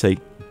somebody's head and say,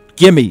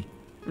 "Gimme,"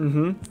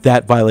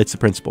 that violates the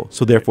principle.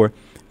 So therefore,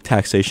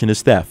 taxation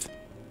is theft.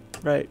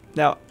 Right.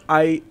 Now,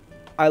 I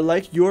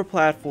like your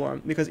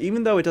platform because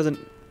even though it doesn't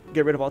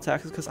get rid of all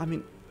taxes, because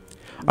I'm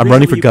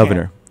running for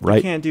governor, right?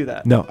 You can't do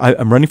that. No,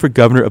 I'm running for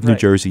governor of New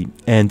Jersey.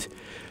 And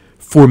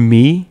for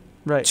me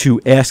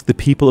to ask the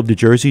people of New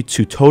Jersey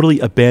to totally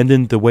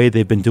abandon the way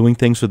they've been doing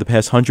things for the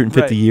past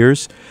 150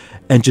 years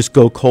and just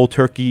go cold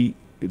turkey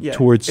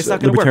towards it's not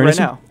gonna work libertarianism? right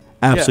now.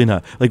 Absolutely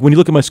not. Like when you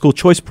look at my school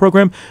choice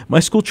program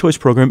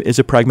is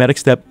a pragmatic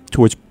step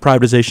towards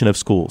privatization of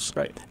schools.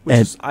 Right.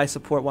 Which I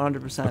support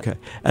 100%. Okay.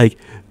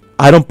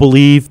 I don't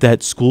believe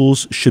that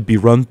schools should be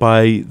run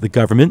by the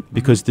government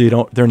because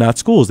they're not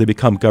schools. They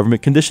become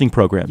government conditioning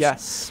programs.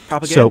 Yes,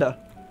 propaganda.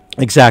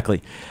 So,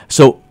 exactly.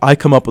 So I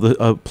come up with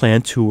a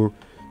plan to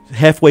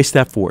halfway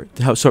step forward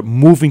to start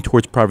moving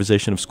towards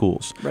privatization of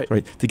schools,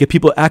 right? To get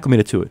people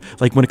acclimated to it.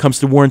 Like when it comes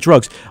to war on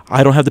drugs,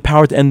 I don't have the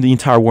power to end the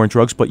entire war on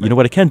drugs, but you know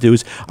what I can do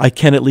is I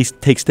can at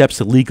least take steps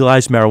to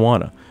legalize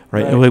marijuana,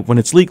 right? And when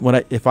it's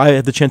if I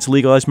had the chance to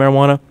legalize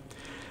marijuana,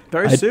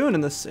 very soon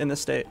in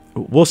this state.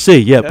 We'll see,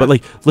 yeah. But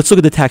let's look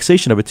at the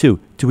taxation of it too.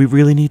 Do we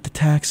really need to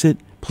tax it?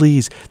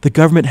 Please, the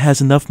government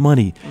has enough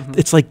money.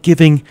 It's like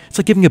giving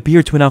a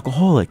beer to an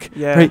alcoholic,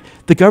 right?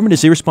 The government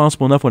is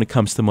irresponsible enough when it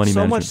comes to money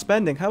management. So much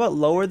spending. How about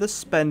lower the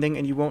spending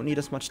and you won't need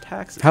as much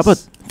taxes? How about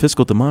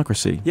fiscal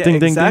democracy? Yeah,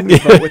 ding, exactly.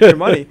 Ding, ding. But with your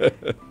money,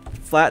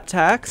 flat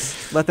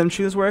tax. Let them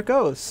choose where it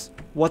goes.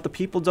 What the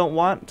people don't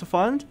want to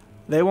fund,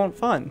 they won't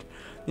fund.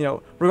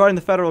 Regarding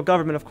the federal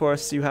government, of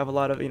course, you have a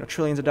lot of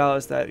trillions of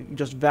dollars that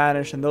just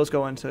vanish, and those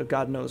go into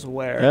God knows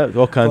where. Yeah,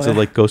 all kinds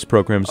of ghost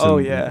programs. Oh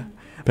yeah,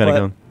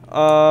 Pentagon.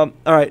 All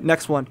right,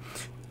 next one.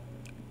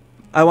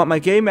 I want my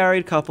gay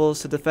married couples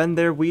to defend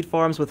their weed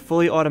farms with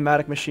fully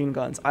automatic machine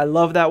guns. I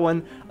love that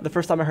one. The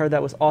first time I heard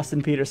that was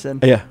Austin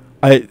Peterson. Yeah,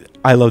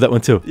 I love that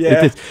one too.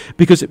 Yeah,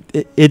 because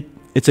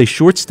it's a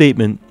short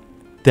statement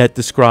that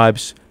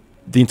describes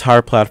the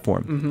entire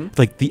platform.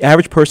 Like the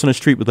average person on the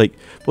street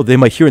would they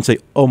might hear and say,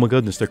 "Oh my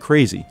goodness, they're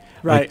crazy."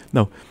 Right.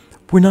 No,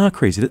 we're not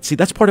crazy.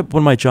 That's part of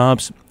one of my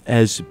jobs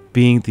as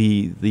being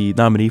the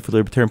nominee for the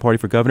Libertarian Party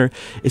for governor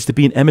is to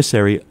be an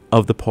emissary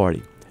of the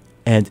party.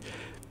 And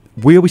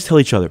we always tell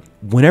each other,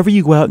 whenever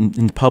you go out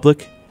in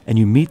public and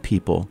you meet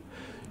people,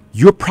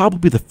 you're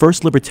probably the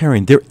first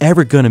libertarian they're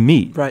ever going to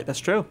meet. Right, that's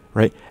true.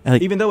 Right?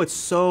 And even though it's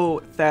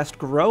so fast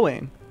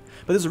growing.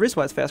 But there's a reason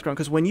why it's fast growing,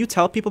 because when you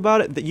tell people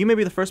about it, that you may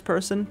be the first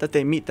person that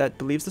they meet that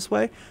believes this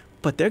way,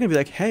 but they're going to be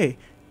like, hey,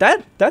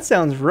 that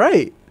sounds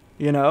right,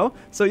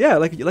 So yeah,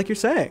 like you're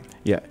saying.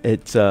 Yeah,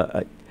 it's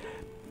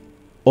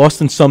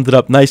Austin summed it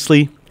up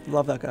nicely.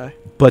 Love that guy.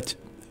 But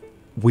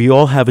we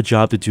all have a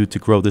job to do to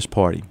grow this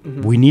party.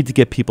 We need to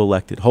get people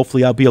elected.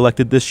 Hopefully I'll be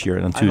elected this year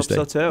on Tuesday. I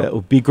hope so too. That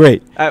would be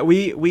great.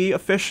 We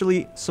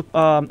officially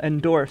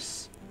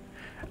endorse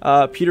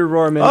Peter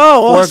Rohrman for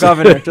awesome.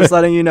 governor. Just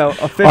letting you know.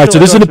 All right, so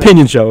this is an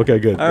opinion show. Okay,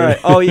 good. All right.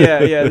 Oh yeah.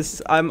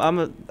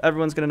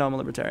 Everyone's gonna know I'm a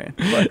libertarian,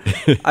 but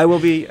I will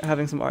be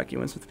having some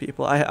arguments with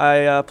people.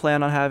 I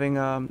plan on having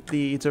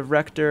the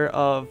director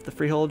of the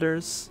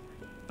Freeholders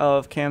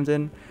of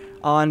Camden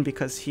on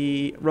because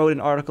he wrote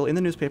an article in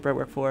the newspaper I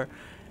work for,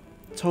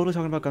 totally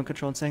talking about gun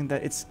control and saying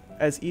that it's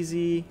as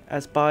easy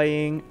as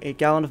buying a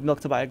gallon of milk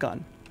to buy a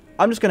gun.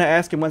 I'm just going to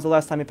ask him when's the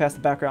last time he passed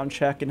the background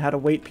check and had a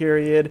wait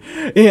period,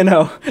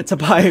 to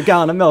buy a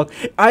gallon of milk.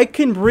 I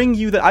can bring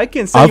you I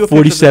can send you a picture.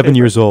 I'm 47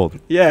 years old.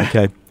 Yeah.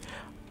 Okay.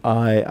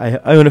 I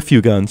own a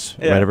few guns.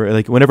 Yeah. Whatever.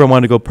 Like whenever I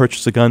want to go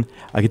purchase a gun,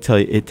 I can tell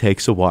you it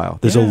takes a while.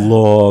 There's a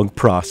long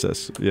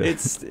process. Yeah.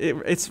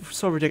 It's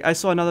so ridiculous. I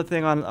saw another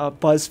thing on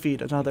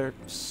BuzzFeed, another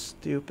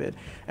stupid,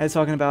 and it's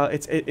talking about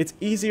it's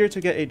easier to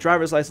get a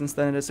driver's license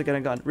than it is to get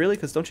a gun. Really?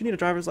 Because don't you need a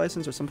driver's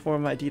license or some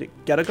form of ID to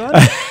get a gun?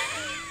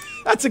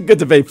 That's a good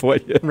debate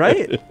point.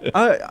 Right?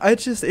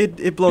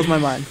 It blows my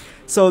mind.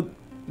 So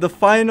the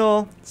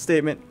final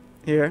statement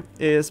here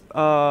is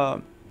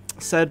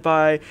said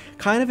by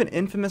kind of an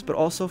infamous but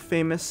also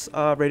famous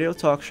radio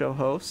talk show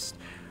host,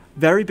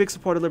 very big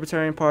supporter of the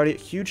Libertarian Party,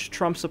 huge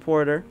Trump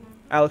supporter,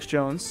 Alex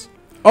Jones.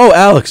 Oh,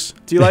 Alex.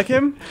 Do you like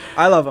him?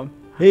 I love him.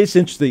 Hey, it's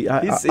interesting.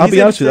 I'll He's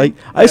be honest with you.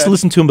 I used to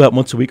listen to him about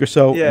once a week or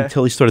so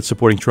until he started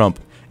supporting Trump.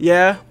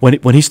 Yeah.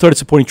 When he started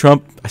supporting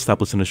Trump, I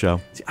stopped listening to the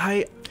show. See,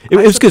 I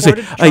was good.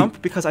 supported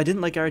Trump because I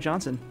didn't like Gary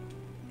Johnson.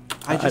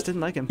 I just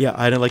didn't like him. Yeah,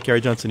 I didn't like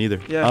Gary Johnson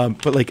either. Yeah.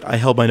 But like, I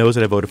held my nose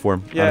and I voted for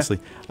him. Yeah. Honestly,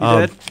 You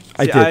did?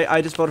 I See, did.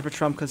 I just voted for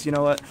Trump because you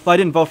know what? Well, I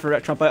didn't vote for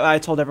Trump. I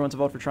told everyone to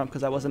vote for Trump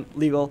because I wasn't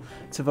legal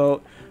to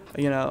vote.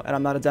 You know, and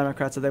I'm not a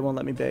Democrat, so they won't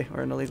let me be,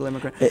 or an illegal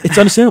immigrant. It's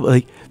understandable.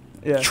 Like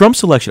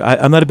Trump's election.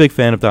 I'm not a big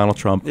fan of Donald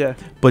Trump. Yeah.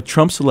 But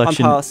Trump's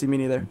election on policy, me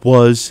neither.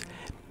 Was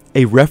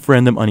a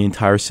referendum on the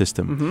entire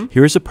system. Mm-hmm.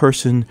 Here's a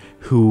person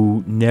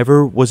who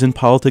never was in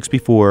politics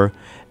before,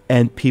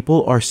 and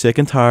people are sick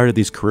and tired of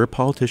these career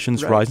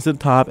politicians rising to the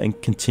top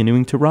and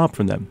continuing to rob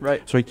from them.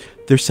 Right. So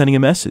they're sending a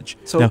message.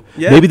 So now,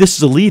 yeah. maybe this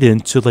is a lead-in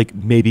to like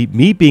maybe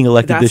me being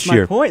elected this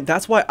year. That's my point.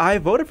 That's why I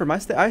voted for him.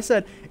 I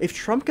said if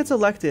Trump gets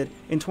elected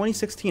in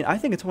 2016, I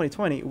think in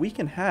 2020 we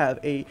can have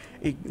a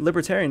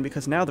libertarian,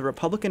 because now the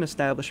Republican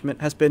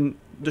establishment has been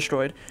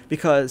destroyed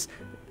because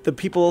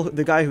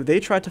the guy who they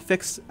tried to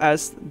fix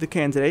as the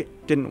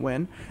candidate didn't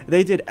win.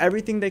 They did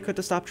everything they could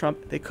to stop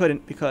Trump. They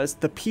couldn't because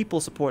the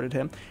people supported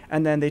him.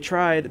 And then the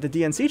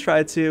DNC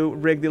tried to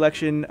rig the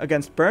election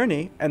against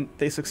Bernie, and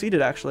they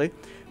succeeded actually,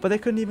 but they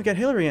couldn't even get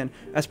Hillary in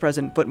as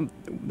president. But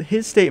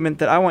his statement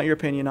that I want your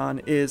opinion on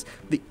is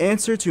the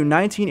answer to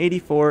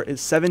 1984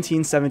 is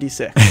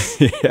 1776.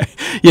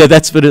 Yeah,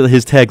 that's been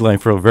his tagline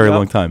for a very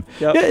long time.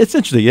 Yep. Yeah, it's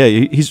interesting. Yeah,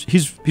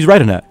 he's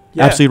right on that.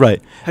 Yeah. Absolutely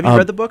right. Have you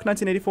read the book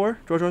 1984,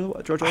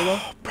 George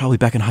Orwell? Probably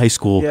back in high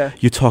school. Yeah.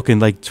 You're talking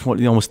like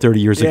 20, almost 30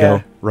 years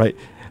ago, right?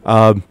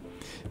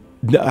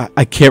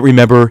 I can't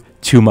remember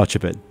too much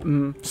of it.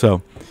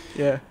 So,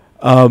 yeah.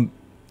 A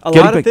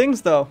lot of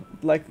things though,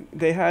 like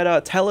they had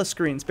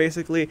telescreens,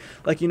 basically,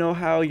 like you know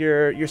how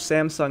your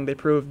Samsung, they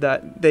proved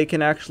that they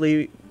can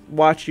actually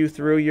watch you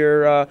through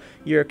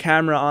your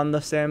camera on the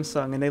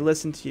Samsung, and they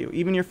listen to you.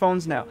 Even your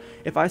phones now.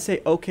 If I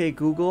say "Okay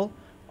Google"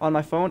 on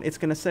my phone, it's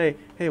gonna say,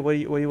 "Hey, what do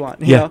you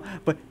want?" You know?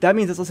 But that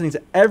means it's listening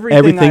to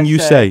everything you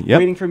say. Yep.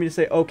 Waiting for me to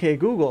say, "Okay,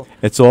 Google."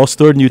 It's all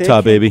stored in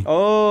Utah, baby.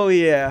 Oh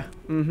yeah.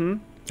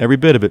 Every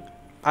bit of it.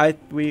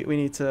 We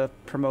need to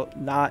promote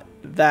not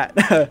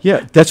that.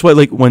 Yeah, that's why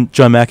like when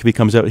John McAfee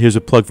comes out, here's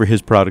a plug for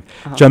his product.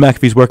 John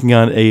McAfee's working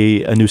on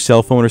a new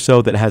cell phone or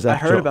so that has I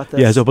heard about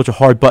this. Yeah, has a bunch of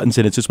hard buttons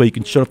in it. It's this way you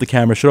can shut off the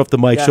camera, shut off the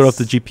mic, shut off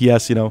the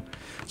GPS, you know.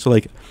 So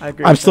like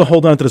I'm still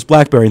holding on to this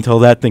BlackBerry until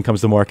that thing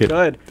comes to market.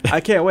 Good. I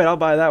can't wait. I'll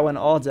buy that one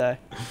all day.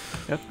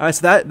 Yep. All right,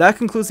 so that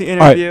concludes the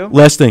interview. All right,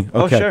 last thing.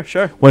 Okay. Oh,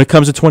 sure. When it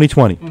comes to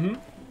 2020,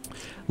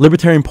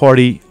 Libertarian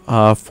Party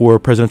for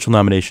presidential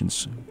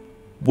nominations,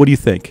 what do you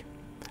think?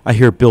 I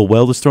hear Bill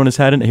Weld is throwing his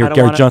hat in. I hear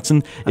Gary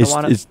Johnson is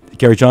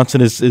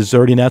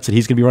already announced that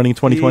he's going to be running in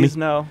 2020. Please,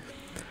 no.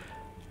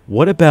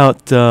 What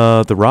about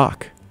The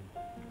Rock?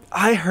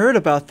 I heard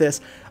about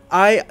this.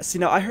 I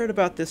heard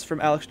about this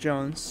from Alex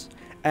Jones,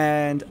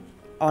 and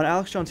on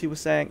Alex Jones he was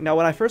saying. Now,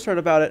 when I first heard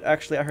about it,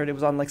 actually, I heard it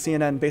was on like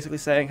CNN, basically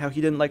saying how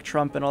he didn't like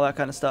Trump and all that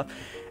kind of stuff.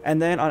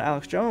 And then on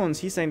Alex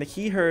Jones, he's saying that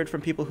he heard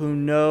from people who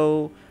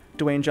know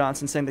Dwayne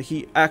Johnson saying that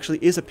he actually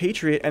is a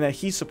patriot and that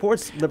he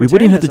supports libertarianism. We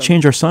wouldn't even have to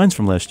change our signs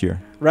from last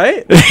year.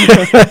 Right?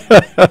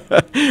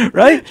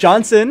 Right?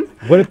 Johnson.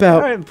 What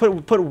about... All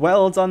right, put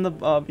Welds on the,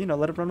 let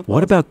it run with What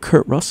Welds. about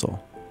Kurt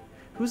Russell?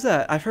 Who's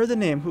that? I've heard the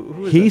name.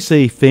 Who is He's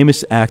a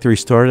famous actor. He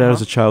started out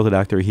as a childhood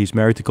actor. He's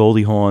married to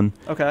Goldie Hawn.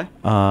 Okay.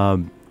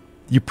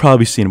 You've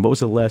probably seen him. What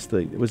was the last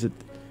thing? Was it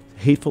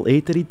Hateful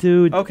Eight that he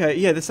did? Okay,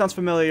 yeah, this sounds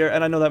familiar,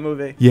 and I know that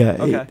movie. Yeah.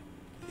 Okay.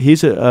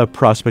 He's a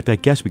prospect. I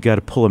guess we got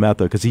to pull him out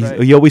though, because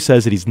he always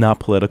says that he's not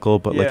political,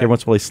 but like every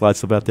once in a while he slides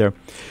stuff out there.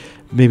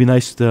 Maybe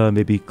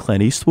maybe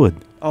Clint Eastwood.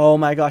 Oh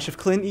my gosh, if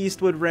Clint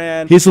Eastwood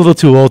ran, he's a little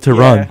too old to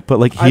run, but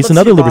like he's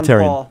another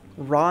libertarian.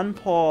 Ron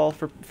Paul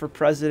for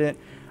president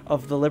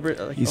of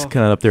the He's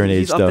kind of up there in age.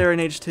 He's up there in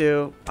age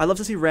too. I'd love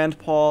to see Rand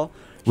Paul.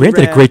 Rand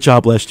did a great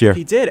job last year.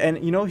 He did,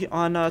 and you know,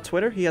 on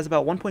Twitter, he has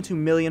about 1.2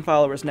 million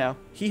followers now.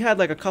 He had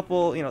like a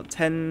couple,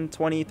 10,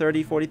 20,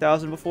 30,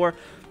 40,000 before.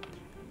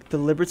 The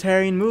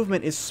libertarian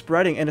movement is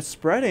spreading, and it's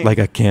spreading like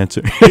a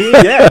cancer.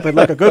 Yeah, but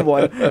like a good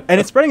one.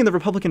 And it's spreading in the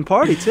Republican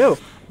Party too.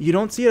 You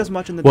don't see it as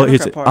much in the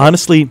Democrat Party.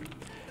 Honestly,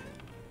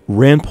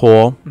 Rand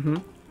Paul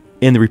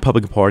in the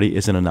Republican Party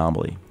is an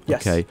anomaly.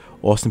 Yes. Okay,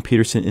 Austin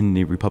Peterson in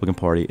the Republican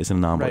Party is an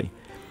anomaly. Right.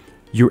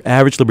 Your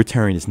average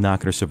libertarian is not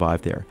going to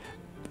survive there.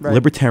 Right.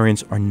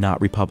 Libertarians are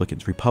not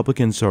Republicans.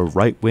 Republicans are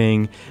right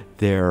wing.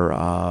 They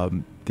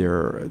want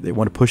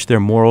to push their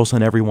morals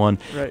on everyone.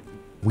 Right.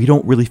 We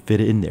don't really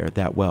fit in there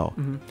that well.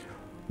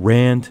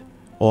 Rand,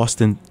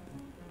 Austin,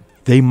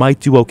 they might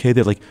do okay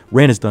there. Like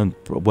Rand has done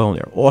well in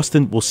there.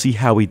 Austin, we'll see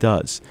how he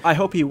does. I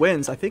hope he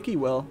wins. I think he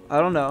will. I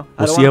don't know.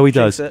 We'll see how he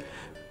does.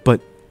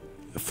 But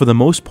for the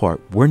most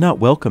part, we're not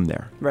welcome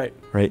there. Right.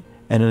 Right.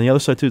 And on the other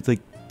side too, it's like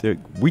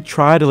we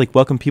try to like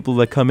welcome people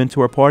that come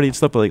into our party and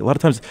stuff. But like a lot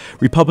of times,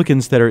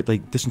 Republicans that are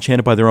like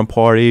disenchanted by their own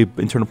party,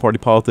 internal party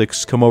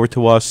politics, come over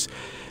to us.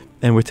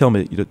 And we're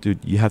telling them, dude,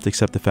 you have to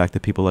accept the fact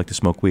that people like to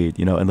smoke weed,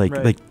 and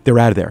like they're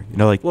out of there,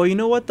 like. Well, you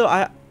know what though,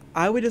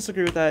 I would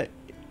disagree with that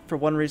for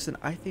one reason,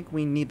 I think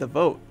we need the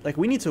vote. Like,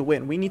 we need to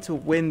win. We need to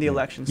win the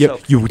election. Yeah, So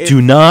you do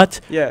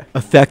not yeah.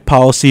 affect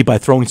policy by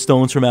throwing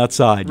stones from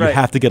outside. Right. You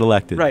have to get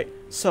elected. Right.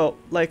 So,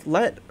 like,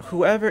 let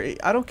whoever,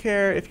 I don't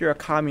care if you're a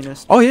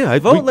communist. Oh, yeah.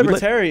 Vote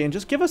Libertarian.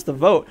 Just give us the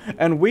vote,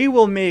 and we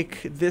will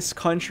make this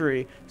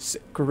country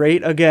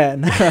great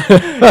again.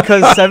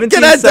 Because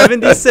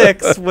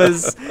 1776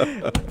 was,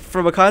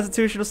 from a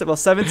constitutional,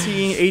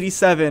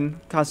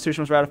 1787,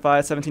 Constitution was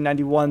ratified.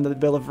 1791, the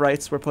Bill of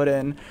Rights were put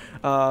in.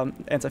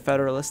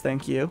 Anti-Federalist,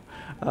 thank you,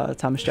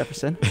 Thomas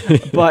Jefferson.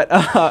 But,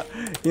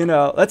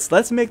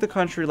 let's make the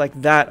country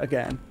like that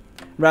again,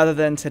 rather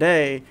than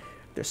today.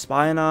 They're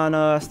spying on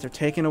us. They're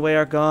taking away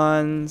our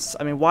guns.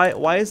 I mean,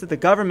 why is it the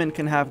government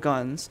can have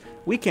guns?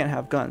 We can't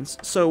have guns.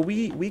 So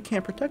we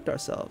can't protect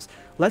ourselves.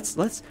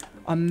 Let's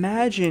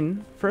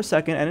imagine for a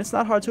second, and it's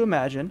not hard to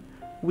imagine,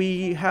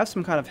 we have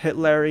some kind of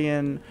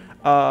Hitlerian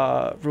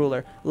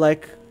ruler,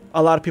 like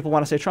a lot of people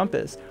want to say Trump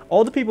is.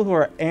 All the people who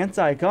are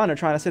anti-gun are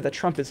trying to say that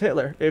Trump is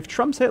Hitler. If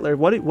Trump's Hitler,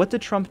 what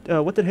did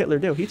Hitler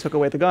do? He took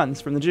away the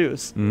guns from the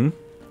Jews. Mm-hmm.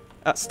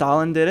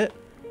 Stalin did it.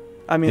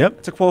 I mean,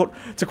 Yep. to quote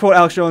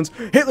Alex Jones,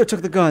 Hitler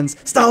took the guns,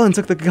 Stalin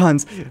took the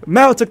guns,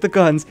 Mao took the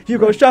guns,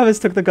 Hugo Chavez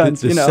took the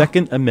guns. The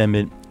Second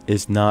Amendment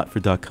is not for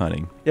duck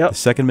hunting. Yep. The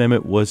Second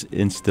Amendment was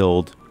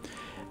instilled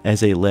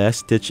as a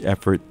last-ditch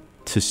effort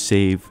to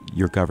save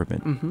your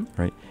government. Mm-hmm.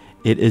 Right?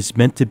 It is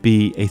meant to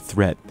be a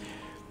threat.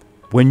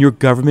 When your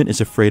government is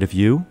afraid of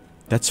you,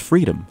 that's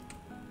freedom.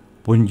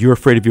 When you're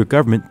afraid of your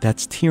government,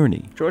 that's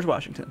tyranny. George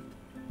Washington.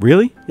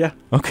 Really? Yeah.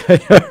 Okay.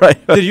 All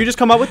right. Did you just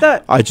come up with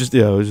that?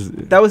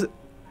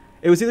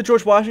 It was either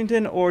George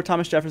Washington or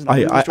Thomas Jefferson. I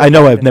know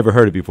Washington. I've never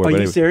heard it before. Are but you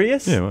anyway.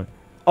 serious? Yeah. What?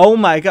 Oh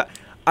my God.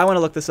 I want to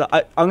look this up.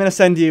 I'm going to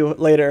send you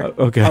later.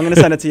 Okay. I'm going to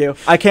send it to you.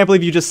 I can't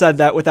believe you just said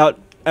that without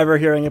ever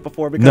hearing it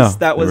before, because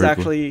that was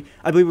actually,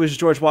 I believe it was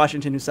George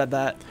Washington who said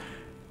that.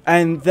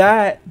 And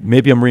that...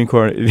 Maybe I'm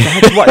reincarnated.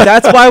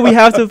 That's why we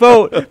have to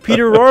vote.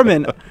 Peter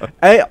Rohrman.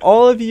 Hey,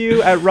 all of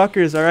you at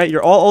Rutgers, all right?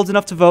 You're all old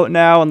enough to vote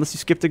now, unless you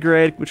skipped a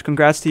grade, which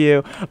congrats to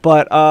you.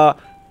 But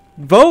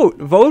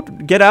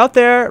vote. Get out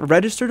there.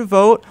 Register to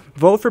vote.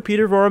 Vote for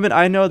Peter Rohrman.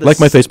 I know this. Like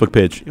my Facebook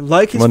page.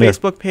 Like his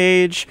Facebook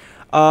page.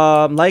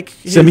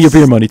 Send me your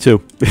beer money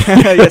too.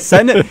 Yeah,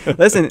 send it.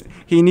 Listen,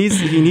 he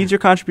needs your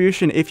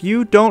contribution. If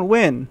you don't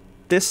win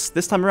this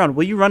time around,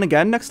 will you run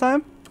again next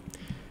time?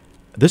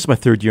 This is my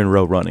third year in a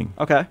row running.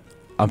 Okay.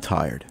 I'm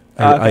tired.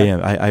 Okay. I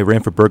am. I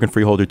ran for Bergen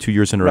Freeholder 2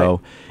 years in a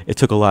row. It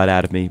took a lot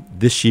out of me.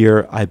 This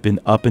year, I've been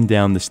up and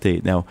down the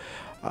state. Now,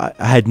 I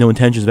had no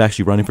intentions of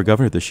actually running for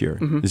governor this year.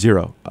 Mm-hmm.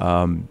 Zero.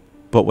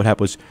 But what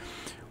happened was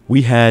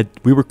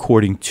we were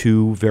courting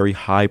two very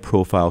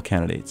high-profile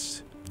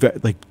candidates,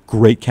 like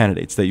great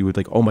candidates that you would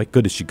like, oh, my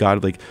goodness, you got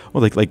it,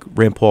 like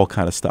Rand Paul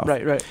kind of stuff.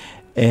 Right.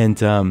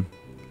 And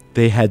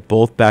they had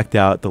both backed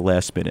out at the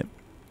last minute.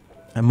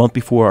 A month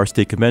before our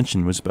state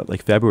convention was about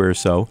like February or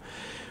so,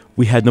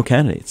 we had no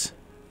candidates.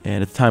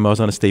 And at the time I was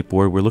on a state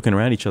board, we're looking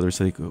around each other, it's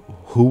like,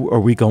 who are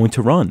we going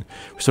to run?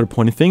 We started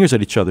pointing fingers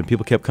at each other, and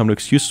people kept coming to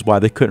excuses why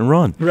they couldn't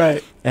run.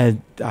 Right.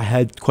 And I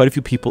had quite a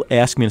few people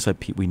ask me, and I said,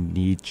 Pete, we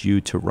need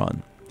you to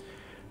run.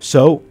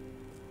 So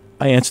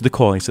I answered the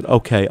call. And I said,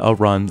 okay, I'll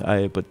run.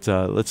 But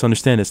let's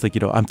understand this. Like,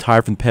 I'm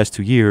tired from the past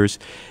 2 years.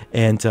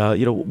 And,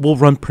 we'll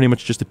run pretty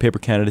much just a paper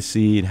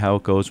candidacy and how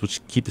it goes. We'll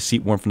just keep the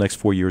seat warm for the next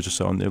 4 years or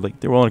so. And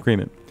they were all in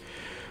agreement.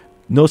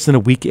 No less than a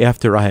week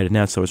after I had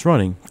announced I was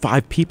running,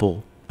 5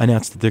 people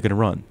announced that they're going to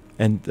run.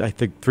 And I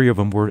think 3 of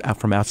them were out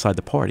from outside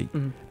the party.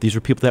 Mm-hmm. These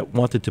were people that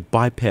wanted to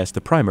bypass the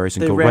primaries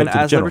and go right to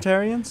the general. They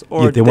ran as libertarians?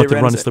 Or yeah, they wanted to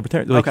run as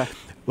libertarians. Okay.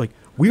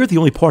 We are the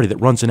only party that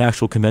runs an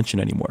actual convention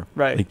anymore.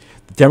 Right. Like,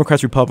 the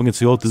Democrats, Republicans,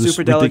 they all do this.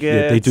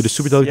 They do the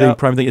super delegate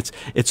primary thing.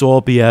 It's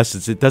all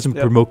BS. It doesn't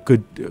promote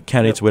good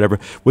candidates or whatever.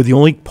 We're the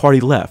only party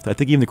left. I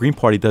think even the Green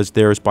Party does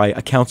theirs by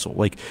a council.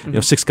 Like,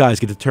 6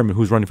 guys get to determine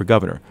who's running for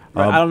governor.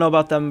 Right. I don't know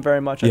about them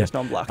very much. I just know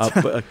I'm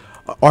blocked. But,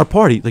 our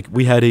party, like,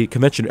 we had a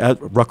convention at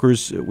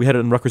Rutgers. We had it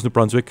in Rutgers, New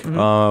Brunswick.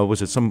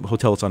 Was it some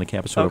hotel that's on the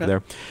campus right over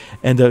there?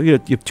 And you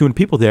have 200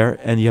 people there,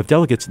 and you have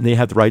delegates, and they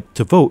have the right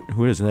to vote.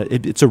 Who it is?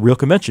 And it's a real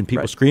convention.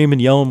 People scream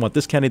and yell and want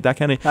this candidate, that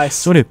candidate. Nice.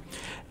 So anyway,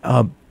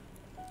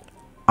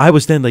 I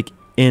was then like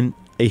in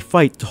a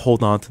fight to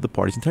hold on to the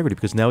party's integrity,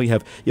 because now you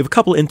have a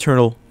couple of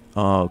internal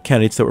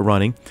candidates that were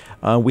running.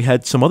 We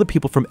had some other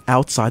people from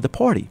outside the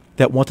party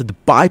that wanted to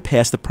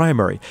bypass the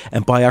primary,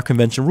 and by our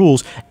convention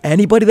rules,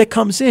 anybody that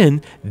comes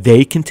in,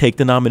 they can take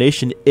the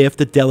nomination if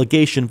the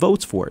delegation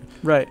votes for it.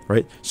 Right.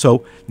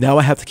 So now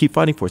I have to keep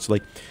fighting for it. So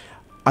like,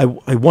 I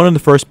won on the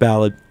first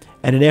ballot,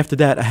 and then after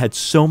that, I had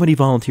so many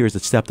volunteers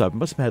that stepped up. I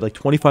must have had like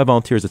 25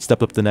 volunteers that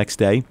stepped up the next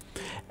day,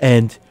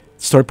 and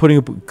started putting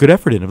a good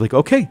effort in. I'm like,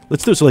 okay,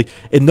 let's do it. So like,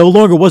 it no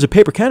longer was a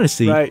paper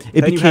candidacy. Right.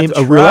 It then became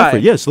a real effort.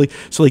 Yes. Yeah,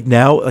 so like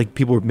now, like,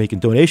 people were making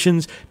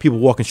donations, people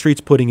walking streets,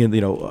 putting in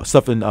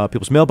stuff in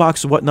people's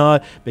mailboxes and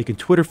whatnot, making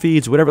Twitter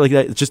feeds, whatever like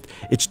that.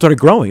 It started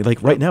growing.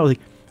 Like right now, like,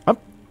 I'm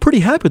pretty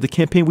happy with the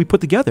campaign we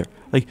put together.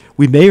 Like,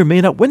 we may or may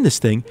not win this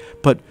thing,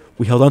 but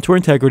we held on to our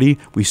integrity.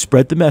 We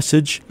spread the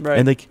message,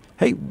 and like,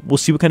 hey, we'll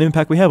see what kind of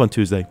impact we have on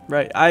Tuesday.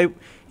 Right.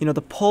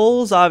 The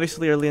polls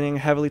obviously are leaning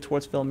heavily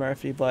towards Phil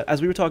Murphy, but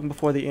as we were talking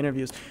before the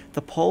interviews,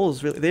 the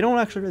polls they don't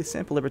actually really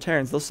sample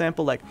libertarians. They'll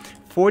sample like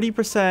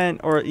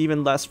 40% or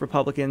even less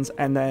Republicans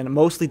and then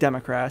mostly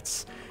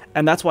Democrats.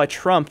 And that's why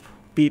Trump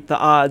beat the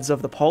odds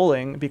of the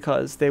polling,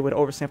 because they would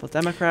oversample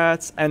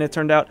Democrats, and it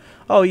turned out,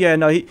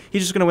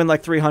 he's just going to win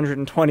like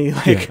 320.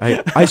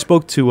 I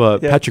spoke to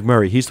Patrick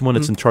Murray. He's the one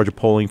that's in charge of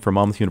polling for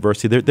Monmouth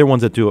University. They're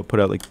ones that put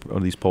out like one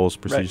of these polls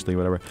procedurally,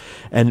 whatever.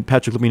 And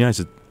Patrick looked me in the eye and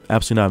said,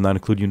 absolutely not, I'm not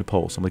including you in the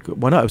polls. I'm like,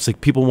 why not? It's like,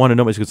 people want to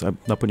know. He goes, I'm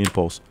not putting you in the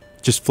polls.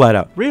 Just flat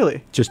out.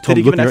 Really? Just Did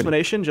he give an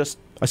explanation?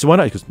 I said, why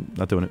not? He goes,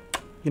 not doing it.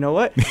 You know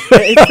what?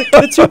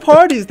 The two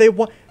parties,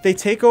 they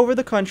take over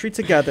the country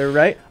together,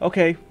 right?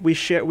 Okay, we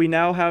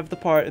now have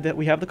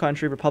the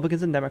country,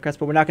 Republicans and Democrats,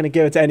 but we're not going to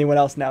give it to anyone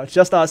else now. It's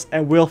just us,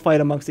 and we'll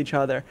fight amongst each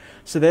other.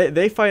 So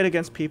they fight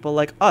against people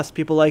like us,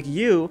 people like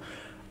you,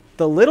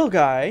 the little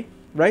guy,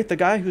 right? The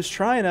guy who's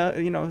trying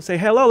to, say,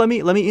 hello, let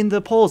me in the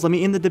polls, let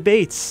me in the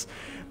debates.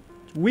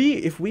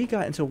 If we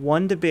got into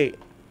one debate,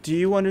 do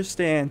you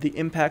understand the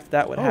impact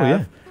that would have?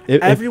 Yeah.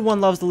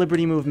 Everyone loves the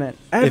liberty movement.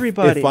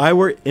 Everybody. If I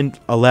were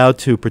allowed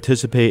to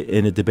participate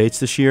in the debates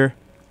this year,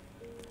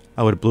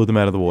 I would have blew them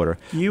out of the water.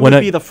 You would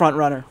be the front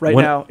runner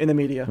now in the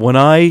media. When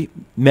I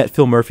met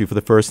Phil Murphy for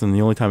the first and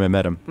the only time I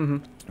met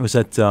him, it was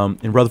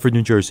in Rutherford,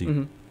 New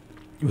Jersey.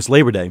 It was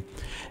Labor Day,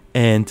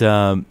 and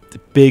the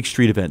big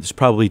street event. There's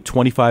probably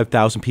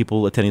 25,000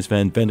 people attending this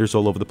event, vendors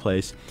all over the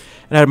place.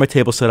 And I had my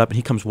table set up, and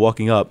he comes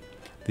walking up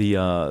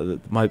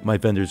my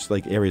vendors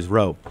areas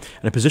row,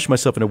 and I position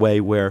myself in a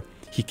way where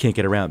he can't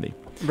get around me.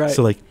 Right.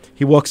 So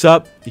he walks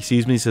up, he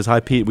sees me, he says, "Hi,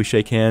 Pete." We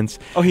shake hands.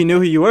 Oh, he knew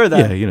who you were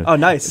then. Yeah, Oh,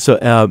 nice.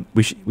 So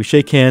we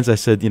shake hands. I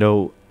said,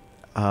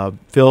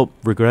 Phil,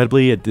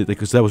 regrettably,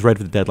 because that was right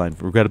for the deadline.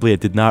 Regrettably, I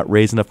did not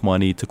raise enough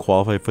money to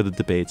qualify for the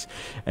debates.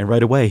 And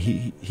right away,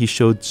 he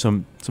showed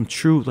some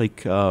true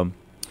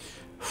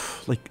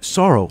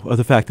sorrow of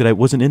the fact that I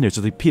wasn't in there.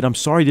 So Pete, I'm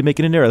sorry to make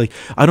it in there.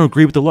 I don't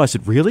agree with the law. I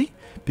said, really?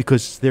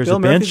 Because there's Bill a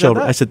band shell.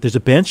 I said, there's a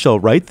band shell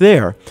right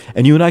there,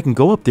 and you and I can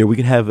go up there. We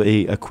can have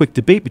a quick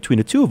debate between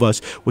the two of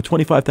us with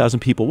 25,000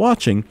 people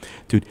watching.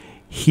 Dude,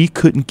 he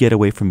couldn't get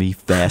away from me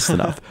fast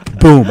enough.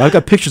 Boom. I've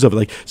got pictures of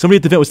it. Somebody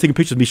at the event was taking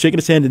pictures of me shaking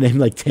his hand and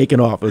him taking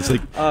off. It was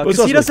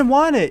because he doesn't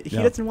want it. He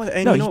No. doesn't want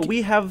it. And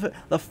we have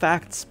the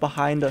facts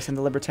behind us in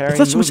the libertarian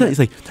That's what I'm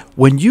saying. It's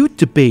when you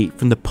debate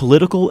from the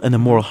political and the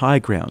moral high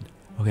ground,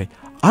 okay,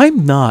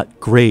 I'm not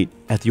great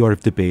at the art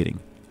of debating.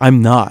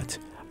 I'm not.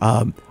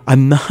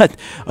 I'm not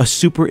a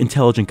super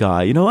intelligent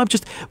guy. I'm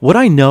just what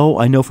I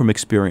know from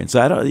experience.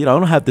 I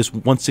don't have this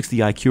 160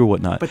 IQ or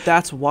whatnot. But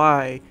that's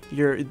why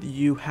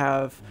you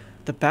have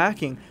the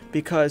backing,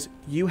 because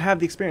you have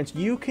the experience.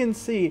 You can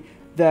see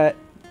that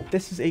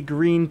this is a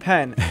green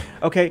pen.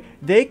 Okay,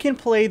 they can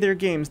play their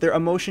games, their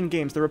emotion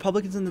games. The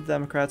Republicans and the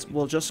Democrats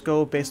will just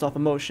go based off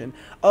emotion.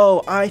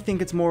 Oh, I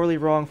think it's morally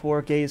wrong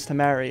for gays to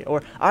marry,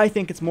 or I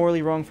think it's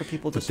morally wrong for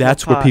people to smoke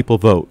That's pot. where people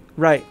vote.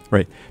 Right.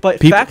 Right. But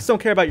facts don't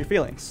care about your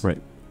feelings.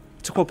 Right.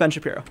 To quote Ben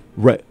Shapiro.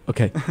 Right.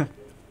 Okay.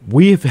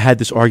 We've had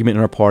this argument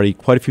in our party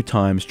quite a few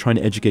times trying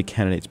to educate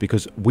candidates,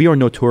 because we are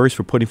notorious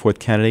for putting forth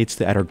candidates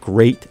that are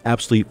great,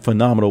 absolutely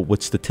phenomenal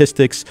with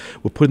statistics,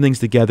 we're putting things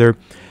together,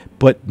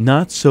 but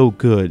not so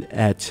good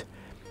at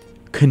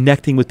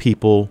connecting with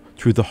people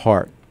through the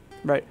heart.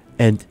 Right.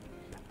 And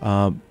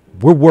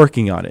we're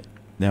working on it.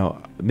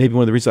 Now, maybe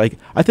one of the reasons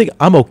I think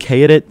I'm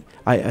okay at it.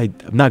 I'm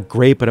not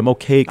great, but I'm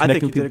okay at connecting with people. I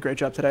think you did a great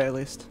job today, at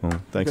least. Oh,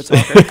 thanks.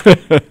 Good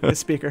talker. Good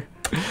speaker.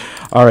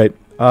 All right.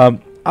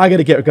 I got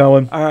to get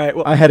going. All right.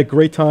 Well, I had a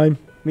great time.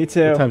 Me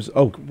too.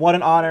 What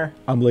an honor.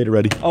 I'm late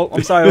already. Oh,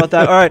 I'm sorry about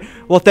that. All right.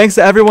 Well, thanks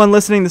to everyone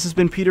listening. This has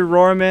been Peter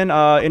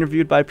Rohrman,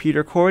 interviewed by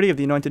Peter Cordi of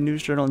the Anointed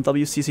News Journal and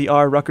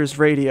WCCR Rutgers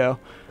Radio.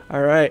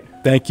 All right.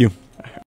 Thank you.